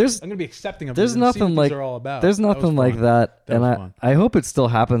gonna be accepting of There's these and see nothing what like these are all about. There's That was nothing like fun. that, That and was fun. I hope it still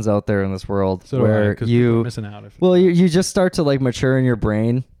happens out there in this world So do I, where 'cause people are you missing out. you just start to like mature in your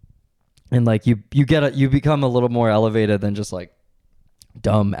brain, and like you become a little more elevated than just like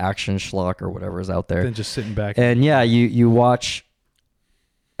dumb action schlock or whatever is out there. than just sitting back. And yeah, you watch,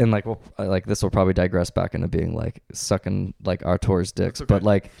 and like this will probably digress back into being like sucking like Artur's dicks, okay. but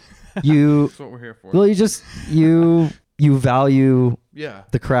like you That's what we're here for. well you value Yeah.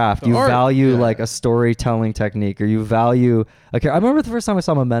 the craft, The you art, value yeah. like a storytelling technique, or you value. Okay, I remember the first time I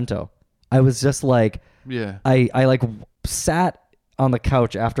saw Memento, I was just like, Yeah. I like sat on the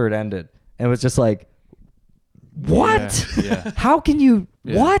couch after it ended and was just like, what? Yeah. How can you?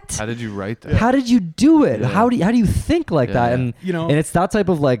 Yeah. What? How did you write that? How did you do it? Yeah. How do you think like Yeah, that? yeah. And And and it's that type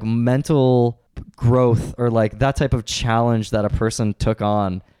of like mental growth, or like that type of challenge that a person took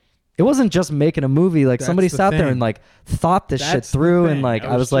on. It wasn't just making a movie. Like That's somebody the sat there thing. and like thought this shit That's the through, and thing. like I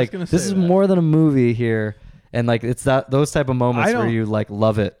I was was just like, gonna this say is that. more than a movie here. And like it's those type of moments I where don't- you like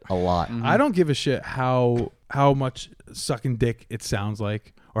love it a lot. I don't give a shit how much sucking dick it sounds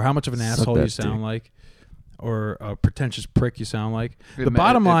like, or how much of an Suck asshole that you sound dick. like, or a pretentious prick you sound like. The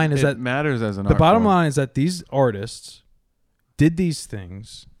bottom line is that matters as an the bottom line is that these artists did these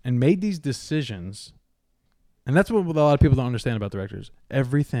things and made these decisions, and that's what a lot of people don't understand about directors.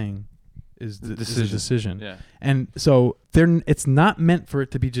 Everything is a decision. Yeah. And so it's not meant for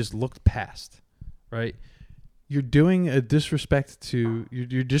it to be just looked past, right? You're doing a disrespect to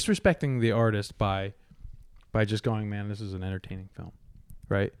you're disrespecting the artist by just going, man, this is an entertaining film,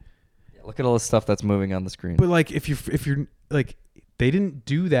 right? Yeah, look at all the stuff that's moving on the screen. But like if you're like, they didn't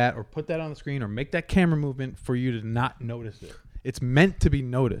do that or put that on the screen or make that camera movement for you to not notice it. It's meant to be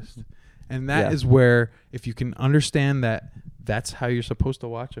noticed. And that is where, if you can understand that that's how you're supposed to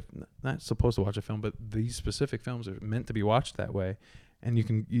watch it, not supposed to watch a film, but these specific films are meant to be watched that way. And you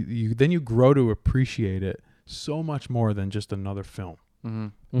can, then you grow to appreciate it so much more than just another film.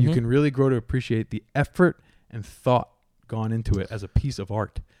 Mm-hmm. You can really grow to appreciate the effort and thought gone into it as a piece of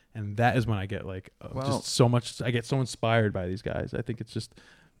art. And that is when I get like just so much, I get so inspired by these guys. I think it's just,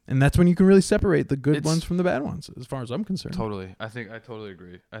 and that's when you can really separate the good ones from the bad ones, as far as I'm concerned. Totally. I totally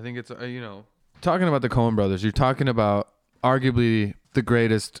agree. I think it's, talking about the Coen brothers, you're talking about arguably the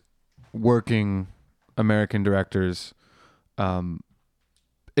greatest working American directors,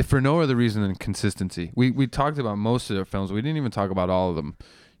 if for no other reason than consistency. We talked about most of their films. We didn't even talk about all of them,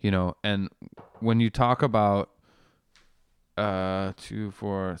 and when you talk about 2,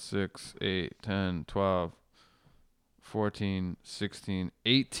 4, 6, 8, 10, 12, 14, 16,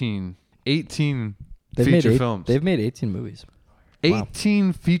 18 feature films. They've made 18 movies.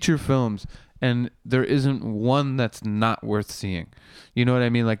 18 feature films, and there isn't one that's not worth seeing. You know what I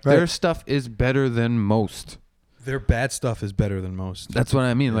mean? Like, their stuff is better than most. Their bad stuff is better than most. That's what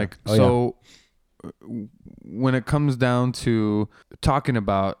I mean. Yeah. When it comes down to talking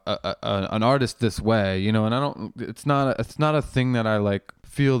about an artist this way, and it's not a thing that I like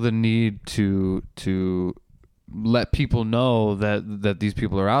feel the need to let people know that these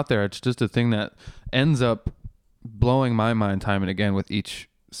people are out there. It's just a thing that ends up blowing my mind time and again with each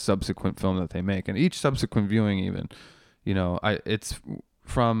subsequent film that they make and each subsequent viewing. Even, it's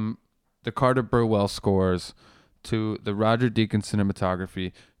from the Carter Burwell scores to the Roger Deakins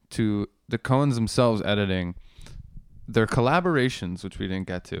cinematography to the Coens themselves editing, their collaborations, which we didn't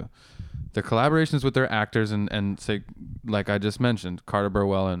get to, their collaborations with their actors and say, like I just mentioned, Carter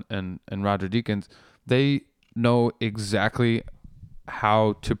Burwell and Roger Deakins, they know exactly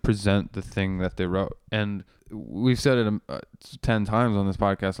how to present the thing that they wrote. And we've said it 10 times on this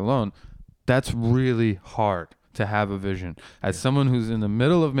podcast alone. That's really hard to have a vision. As someone who's in the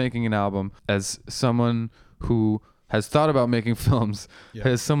middle of making an album, as someone who has thought about making films,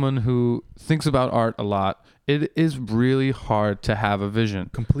 as someone who thinks about art a lot, it is really hard to have a vision.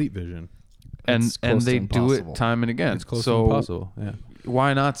 Complete vision. And they do it time and again. It's close to impossible. Yeah.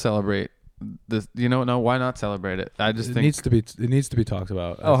 Why not celebrate this? Why not celebrate it? I just think it needs to be talked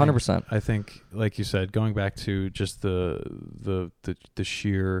about. 100%. I think, like you said, going back to just the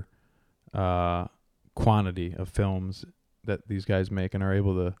sheer quantity of films that these guys make and are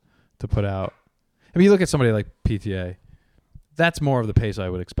able to put out. I mean, you look at somebody like PTA. That's more of the pace I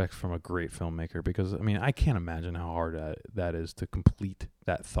would expect from a great filmmaker, because I can't imagine how hard that is to complete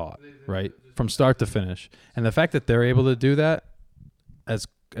that thought, right, from start to finish. And the fact that they're able to do that as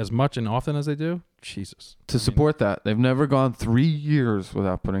much and often as they do, Jesus. To support that, they've never gone 3 years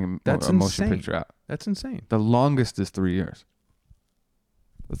without putting a motion picture out. That's insane. The longest is 3 years.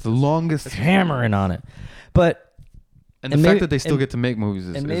 That's the longest. It's hammering on it, but. And the fact that they still get to make movies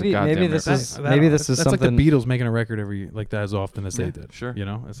is maybe this is that's something like the Beatles making a record as often as they did. Sure.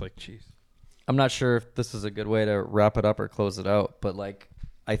 It's like, jeez. I'm not sure if this is a good way to wrap it up or close it out, but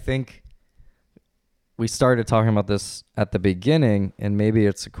I think we started talking about this at the beginning, and maybe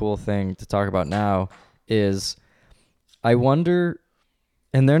it's a cool thing to talk about now, is I wonder,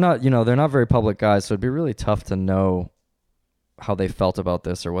 and they're not very public guys, so it'd be really tough to know how they felt about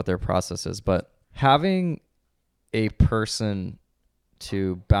this or what their process is, but having a person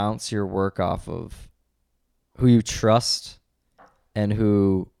to bounce your work off of, who you trust and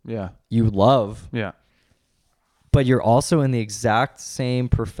who you love, but you're also in the exact same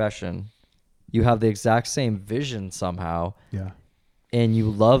profession, you have the exact same vision somehow, and you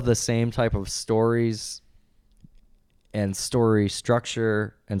love the same type of stories and story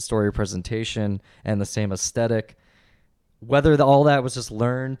structure and story presentation and the same aesthetic, whether all that was just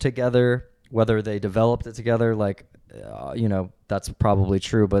learned together, whether they developed it together, that's probably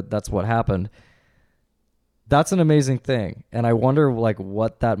true, but that's what happened. That's an amazing thing. And I wonder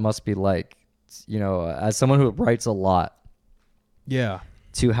what that must be like, as someone who writes a lot. Yeah.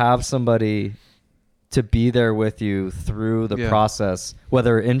 To have somebody to be there with you through the process,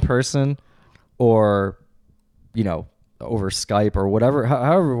 whether in person or over Skype or whatever,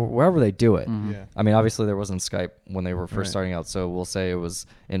 however they do it. Mm-hmm. Yeah. I mean, obviously there wasn't Skype when they were first starting out, so we'll say it was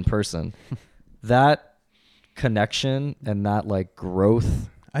in person. That connection and that like growth,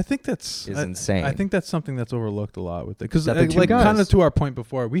 I think that's insane. I think that's something that's overlooked a lot with it, because like kind of to our point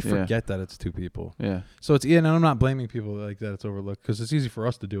before, we forget that it's two people. Yeah. So it's, and I'm not blaming people like that it's overlooked, because it's easy for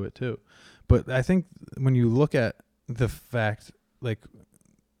us to do it too. But I think when you look at the fact, like,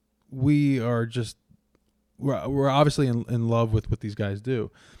 we're obviously in love with what these guys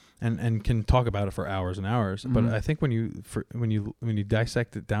do, and can talk about it for hours and hours. Mm-hmm. But I think when you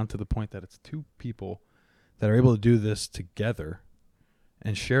dissect it down to the point that it's two people that are able to do this together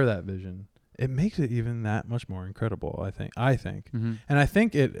and share that vision, it makes it even that much more incredible. I think, Mm-hmm. and I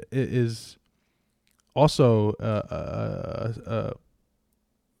think it is also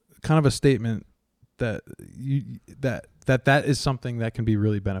kind of a statement that that is something that can be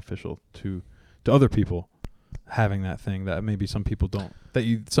really beneficial to other people, having that thing that maybe some people don't,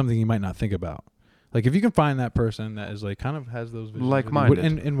 something you might not think about. Like, if you can find that person that is like kind of has those visions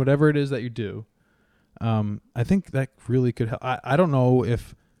like-minded in whatever it is that you do, I think that really could help. I don't know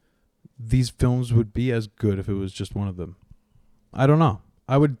if these films would be as good if it was just one of them. I don't know.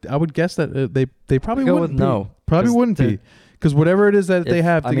 I would guess that they probably wouldn't be. No, probably wouldn't be. Because whatever it is that they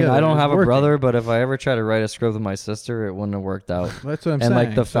have together, I don't have working. a brother, but if I ever try to write a script with my sister, it wouldn't have worked out. That's what I'm saying. And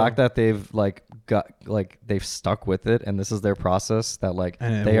like the fact that they've they've stuck with it, and this is their process, that like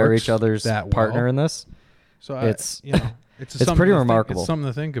they are each other's partner in this. So it's it's pretty remarkable. It's something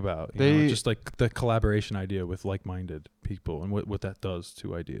to think about. You know, just like the collaboration idea with like-minded people and what that does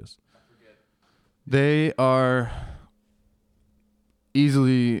to ideas. They are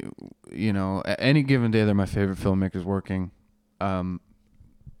easily, at any given day, they're my favorite filmmakers working.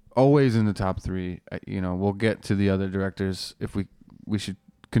 Always in the top 3. We'll get to the other directors if we should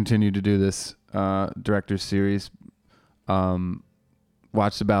continue to do this directors series.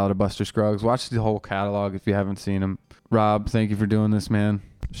 Watch The Ballad of Buster Scruggs. Watch the whole catalog if you haven't seen them. Rob, thank you for doing this, man.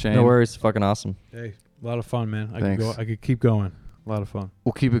 Shane, no worries, fucking awesome. Hey, a lot of fun, man. Thanks. I could keep going. A lot of fun.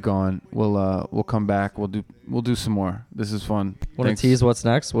 We'll keep it going. We'll come back. We'll do some more. This is fun. Want to tease what's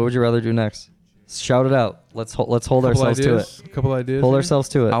next? What would you rather do next? Shout it out. Let's hold ourselves to it. A couple ideas. Hold ourselves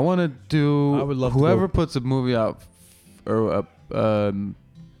to it. I want to do. I would love whoever puts a movie out or a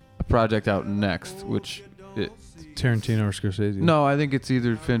project out next, which Tarantino or Scorsese. No, I think it's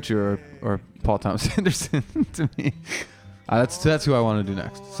either Fincher or Paul Thomas Anderson to me. That's who I want to do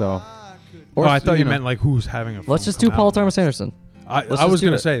next. So. Or I thought you meant like who's having a. Let's just do Paul Thomas Anderson. I was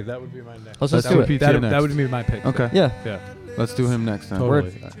gonna say that would be my next. Let's just do it. That would be my pick. Okay. Yeah. Let's do him next time.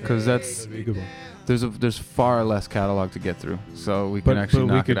 Totally. Because that's a good one. There's far less catalog to get through, so we can actually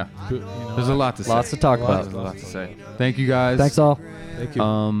knock it out. There's a lot to say. Lots to talk about. There's a lot to say. Thank you guys. Thanks all. Thank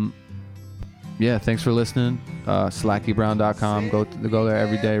you. Yeah, thanks for listening. SlackyBrown.com. Go there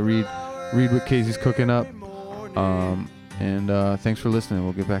every day. Read what Casey's cooking up. And thanks for listening.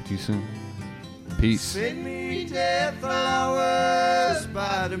 We'll get back to you soon. Peace. Send me dead flowers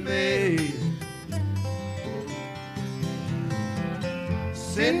by the mail.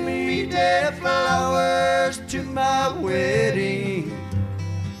 Send me dead flowers to my wedding.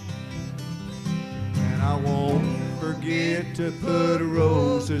 And I won't forget to put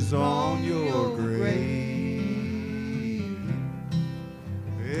roses on your grave.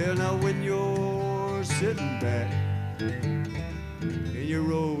 Well, now when you're sitting back in your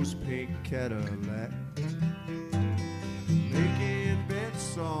rose pink Cadillac, making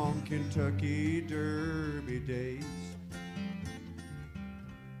bets on Kentucky Derby days,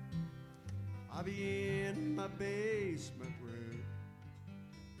 I'll be in my basement